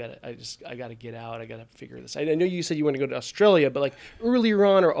caught. I got to get out. I got to figure this. I know you said you want to go to Australia, but like earlier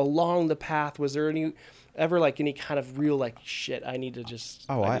on or along the path, was there any kind of real like, shit, I need to just.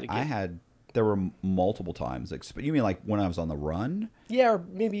 There were multiple times. You mean like when I was on the run? Yeah, or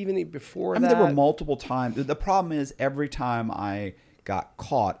maybe even before that. I mean, there were multiple times. The problem is every time I got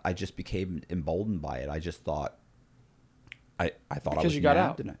caught, I just became emboldened by it. I just thought, I thought I was you got mad,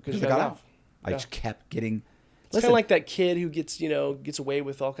 out. didn't I? Because you got out. I just kept getting. It's kind of like that kid who gets away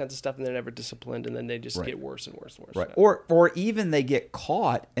with all kinds of stuff and they're never disciplined, and then they just get worse and worse and worse. Right. Or even they get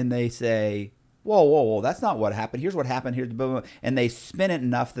caught and they say, whoa, that's not what happened. Here's what happened. Here's the blah, blah, blah. And they spin it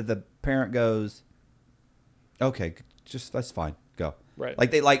enough that the parent goes, okay, just that's fine. Go. Right.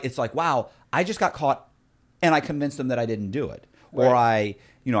 It's like, wow, I just got caught and I convinced them that I didn't do it. Or I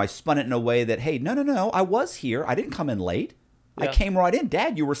spun it in a way that, hey, no, I was here. I didn't come in late. Yeah. I came right in.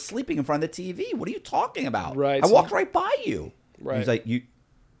 Dad, you were sleeping in front of the TV. What are you talking about? Right. I walked right by you. Right. He's like, you.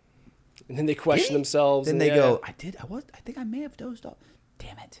 And then they question themselves. Then and they go, I think I may have dozed off.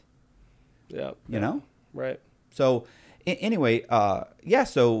 Damn it. Yeah. You know? Right. So anyway,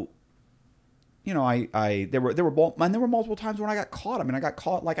 so you know, there were multiple times when I got caught. I mean, I got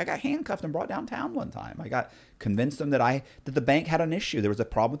caught, like I got handcuffed and brought downtown one time. I got convinced them that the bank had an issue. There was a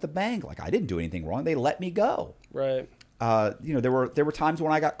problem with the bank. Like I didn't do anything wrong. They let me go. Right. You know, there were times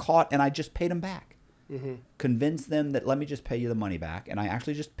when I got caught and I just paid them back. Mm-hmm. Convinced them that let me just pay you the money back, and I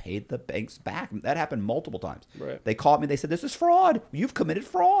actually just paid the banks back. That happened multiple times. Right. They caught me. They said, "This is fraud. You've committed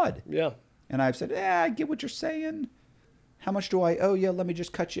fraud." Yeah. And I've said, I get what you're saying. How much do I owe you? Let me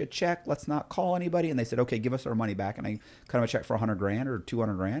just cut you a check. Let's not call anybody. And they said, okay, give us our money back. And I cut them a check for $100,000 or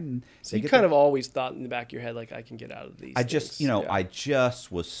 $200,000. And so you kind of always thought in the back of your head, like, I can get out of these. I just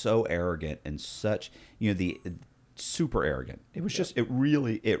was so arrogant and such, the super arrogant. It was just, it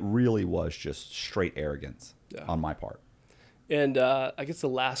really was just straight arrogance on my part. And I guess the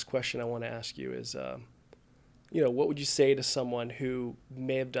last question I want to ask you is, what would you say to someone who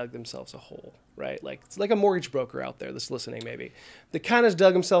may have dug themselves a hole, right? Like it's like a mortgage broker out there that's listening, maybe. They kind of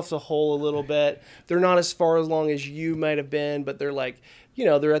dug themselves a hole a little bit. They're not as far along as you might have been, but they're like,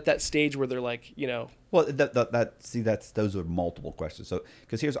 they're at that stage where they're like, Well, those are multiple questions. So,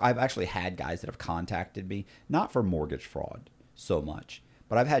 because I've actually had guys that have contacted me, not for mortgage fraud so much,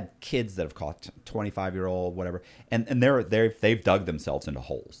 but I've had kids that have caught 25-year-old, whatever, and they've dug themselves into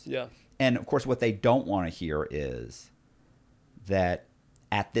holes. Yeah. And of course, what they don't want to hear is that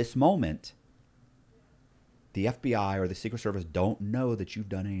at this moment, the FBI or the Secret Service don't know that you've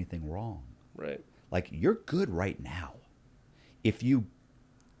done anything wrong. Right. Like, you're good right now. If you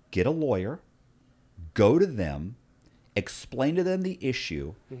get a lawyer, go to them, explain to them the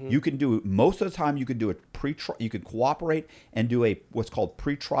issue. Mm-hmm. You can do, most of the time, you can do you can cooperate and do what's called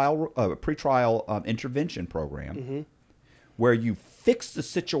pretrial intervention program. Mm-hmm. Where you fix the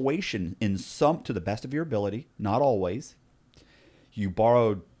situation to the best of your ability, not always. You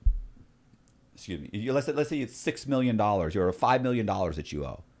borrowed, let's say it's $6 million or $5 million that you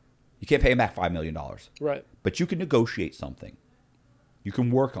owe. You can't pay them back $5 million. Right. But you can negotiate something. You can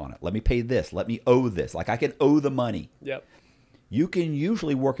work on it. Let me pay this. Let me owe this. Like I can owe the money. Yep. You can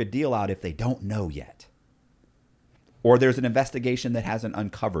usually work a deal out if they don't know yet. Or there's an investigation that hasn't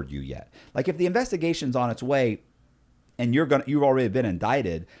uncovered you yet. Like if the investigation's on its way, and you've already been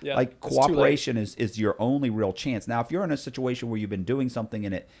indicted, like cooperation is your only real chance. Now, if you're in a situation where you've been doing something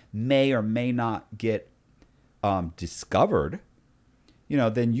and it may or may not get discovered,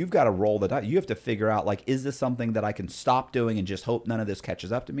 then you've got to roll the dice. You have to figure out, like, is this something that I can stop doing and just hope none of this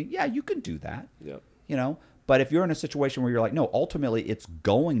catches up to me? Yeah, you can do that. Yep. But if you're in a situation where you're like, no, ultimately it's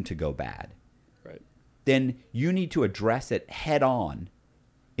going to go bad, right? Then you need to address it head on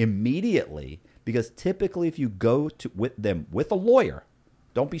immediately. Because typically, if you go with a lawyer,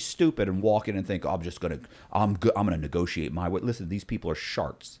 don't be stupid and walk in and think, I'm gonna negotiate my way. Listen, these people are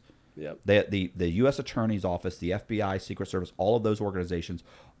sharks. Yep. The U.S. Attorney's Office, the FBI, Secret Service, all of those organizations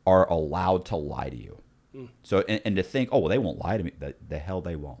are allowed to lie to you. So, and to think, oh, well, they won't lie to me. The hell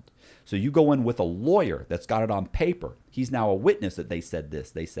they won't. So you go in with a lawyer that's got it on paper. He's now a witness that they said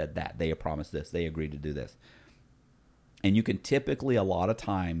this, they said that, they promised this, they agreed to do this. And you can typically, a lot of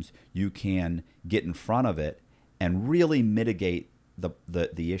times, you can get in front of it and really mitigate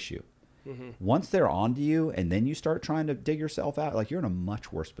the issue. Once they're onto you and then you start trying to dig yourself out, like, you're in a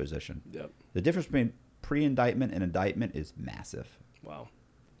much worse position. Yep. The difference between pre-indictment and indictment is massive. Wow.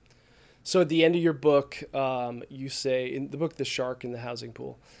 So at the end of your book, you say, in the book The Shark in the Housing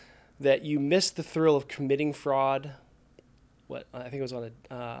Pool, that you missed the thrill of committing fraud. I think it was on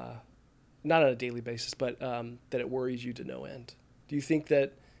not on a daily basis, but that it worries you to no end. Do you think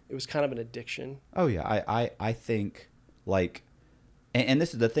that it was kind of an addiction? Oh yeah, I think, like, and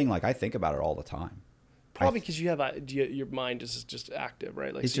this is the thing, like, I think about it all the time. Probably because you have your mind is just active,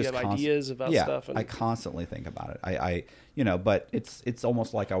 right? Like, It's so you just have ideas about stuff. I constantly think about it. I but it's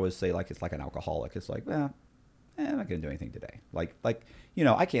almost like I always say, like, it's like an alcoholic. It's like, I'm not going to do anything today. Like,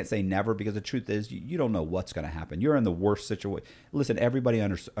 I can't say never, because the truth is you don't know what's going to happen. You're in the worst situation. Listen, everybody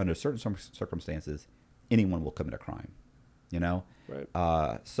under certain circumstances, anyone will commit a crime,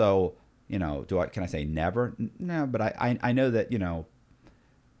 Right. So, can I say never? No, but I know that,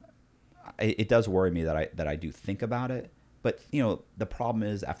 it does worry me that I do think about it. But, the problem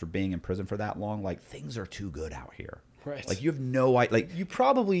is, after being in prison for that long, like, things are too good out here. Right. Like, you have no idea. Like, you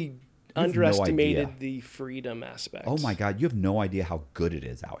probably underestimated the freedom aspect. Oh my God, you have no idea how good it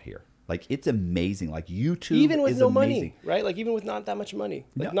is out here. Like, it's amazing. Like, YouTube, even with is no amazing. money, right? Like, even with not that much money,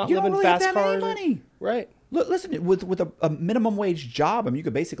 like, No, not you don't living really fast have that cars, many money. Right? Look, listen, with a minimum wage job, I mean, you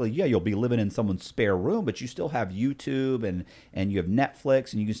could basically, you'll be living in someone's spare room, but you still have YouTube and you have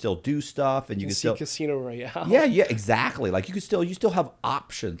Netflix, and you can still do stuff, and you can see still Casino Royale. Yeah, exactly. Like, you still have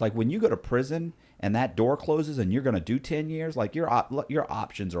options. Like, when you go to prison and that door closes and you're going to do 10 years, like, your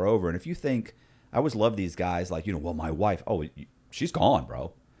options are over. And if you think, I always love these guys, like, well, my wife, she's gone,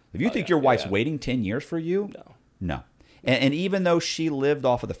 bro. If you think your wife's waiting 10 years for you, no. And even though she lived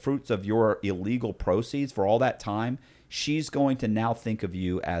off of the fruits of your illegal proceeds for all that time, she's going to now think of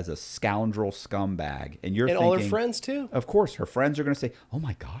you as a scoundrel scumbag. And you're thinking, all her friends too. Of course, her friends are going to say, "Oh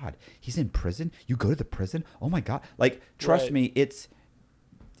my God, he's in prison. You go to the prison. Oh my God!" Like, trust me, it's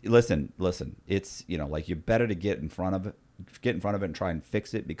listen. It's like, you better to get in front of it and try and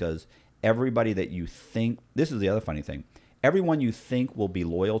fix it, because everybody that you think, this is the other funny thing. Everyone you think will be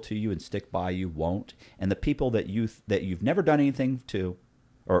loyal to you and stick by you won't, and the people that you've never done anything to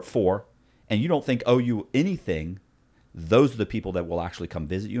or for, and you don't think owe you anything, those are the people that will actually come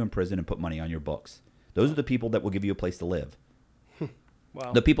visit you in prison and put money on your books. Those are the people that will give you a place to live.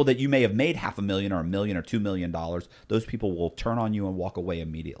 Wow. The people that you may have made $500,000 or $1 million or $2 million, those people will turn on you and walk away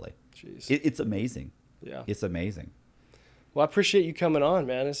immediately. Jeez. It's amazing. Yeah. It's amazing. Well, I appreciate you coming on,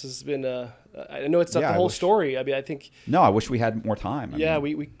 man. This has been I know it's not the whole story. I mean, I think. No, I wish we had more time. I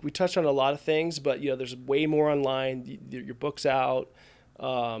mean, we touched on a lot of things, but there's way more online. Your book's out.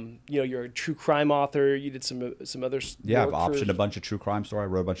 You're a true crime author. You did some other. Yeah, I've optioned a bunch of true crime stories. I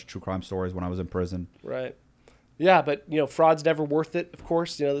wrote a bunch of true crime stories when I was in prison. Right. Yeah, but fraud's never worth it. Of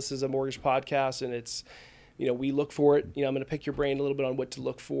course, this is a mortgage podcast, and it's. We look for it. I'm going to pick your brain a little bit on what to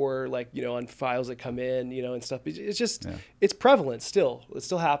look for, like, on files that come in, and stuff. It's just, It's prevalent still. It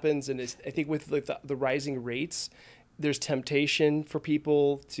still happens. And I think with the rising rates, there's temptation for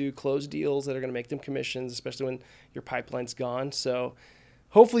people to close deals that are going to make them commissions, especially when your pipeline's gone. So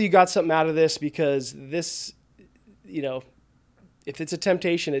hopefully you got something out of this, because this, if it's a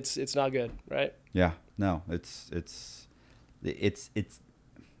temptation, it's not good, right? Yeah, no, it's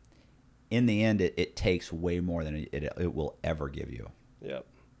in the end, it takes way more than it will ever give you. Yep.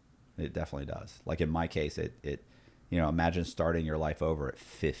 It definitely does. Like, in my case, it imagine starting your life over at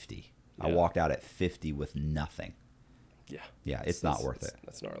 50. Yeah. I walked out at 50 with nothing. Yeah. Yeah, it's not worth it.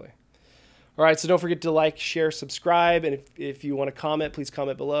 That's gnarly. All right, so don't forget to like, share, subscribe, and if you want to comment, please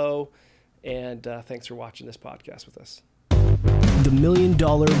comment below. And thanks for watching this podcast with us. The $1 Million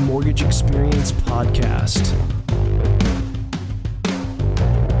Mortgage Experience Podcast.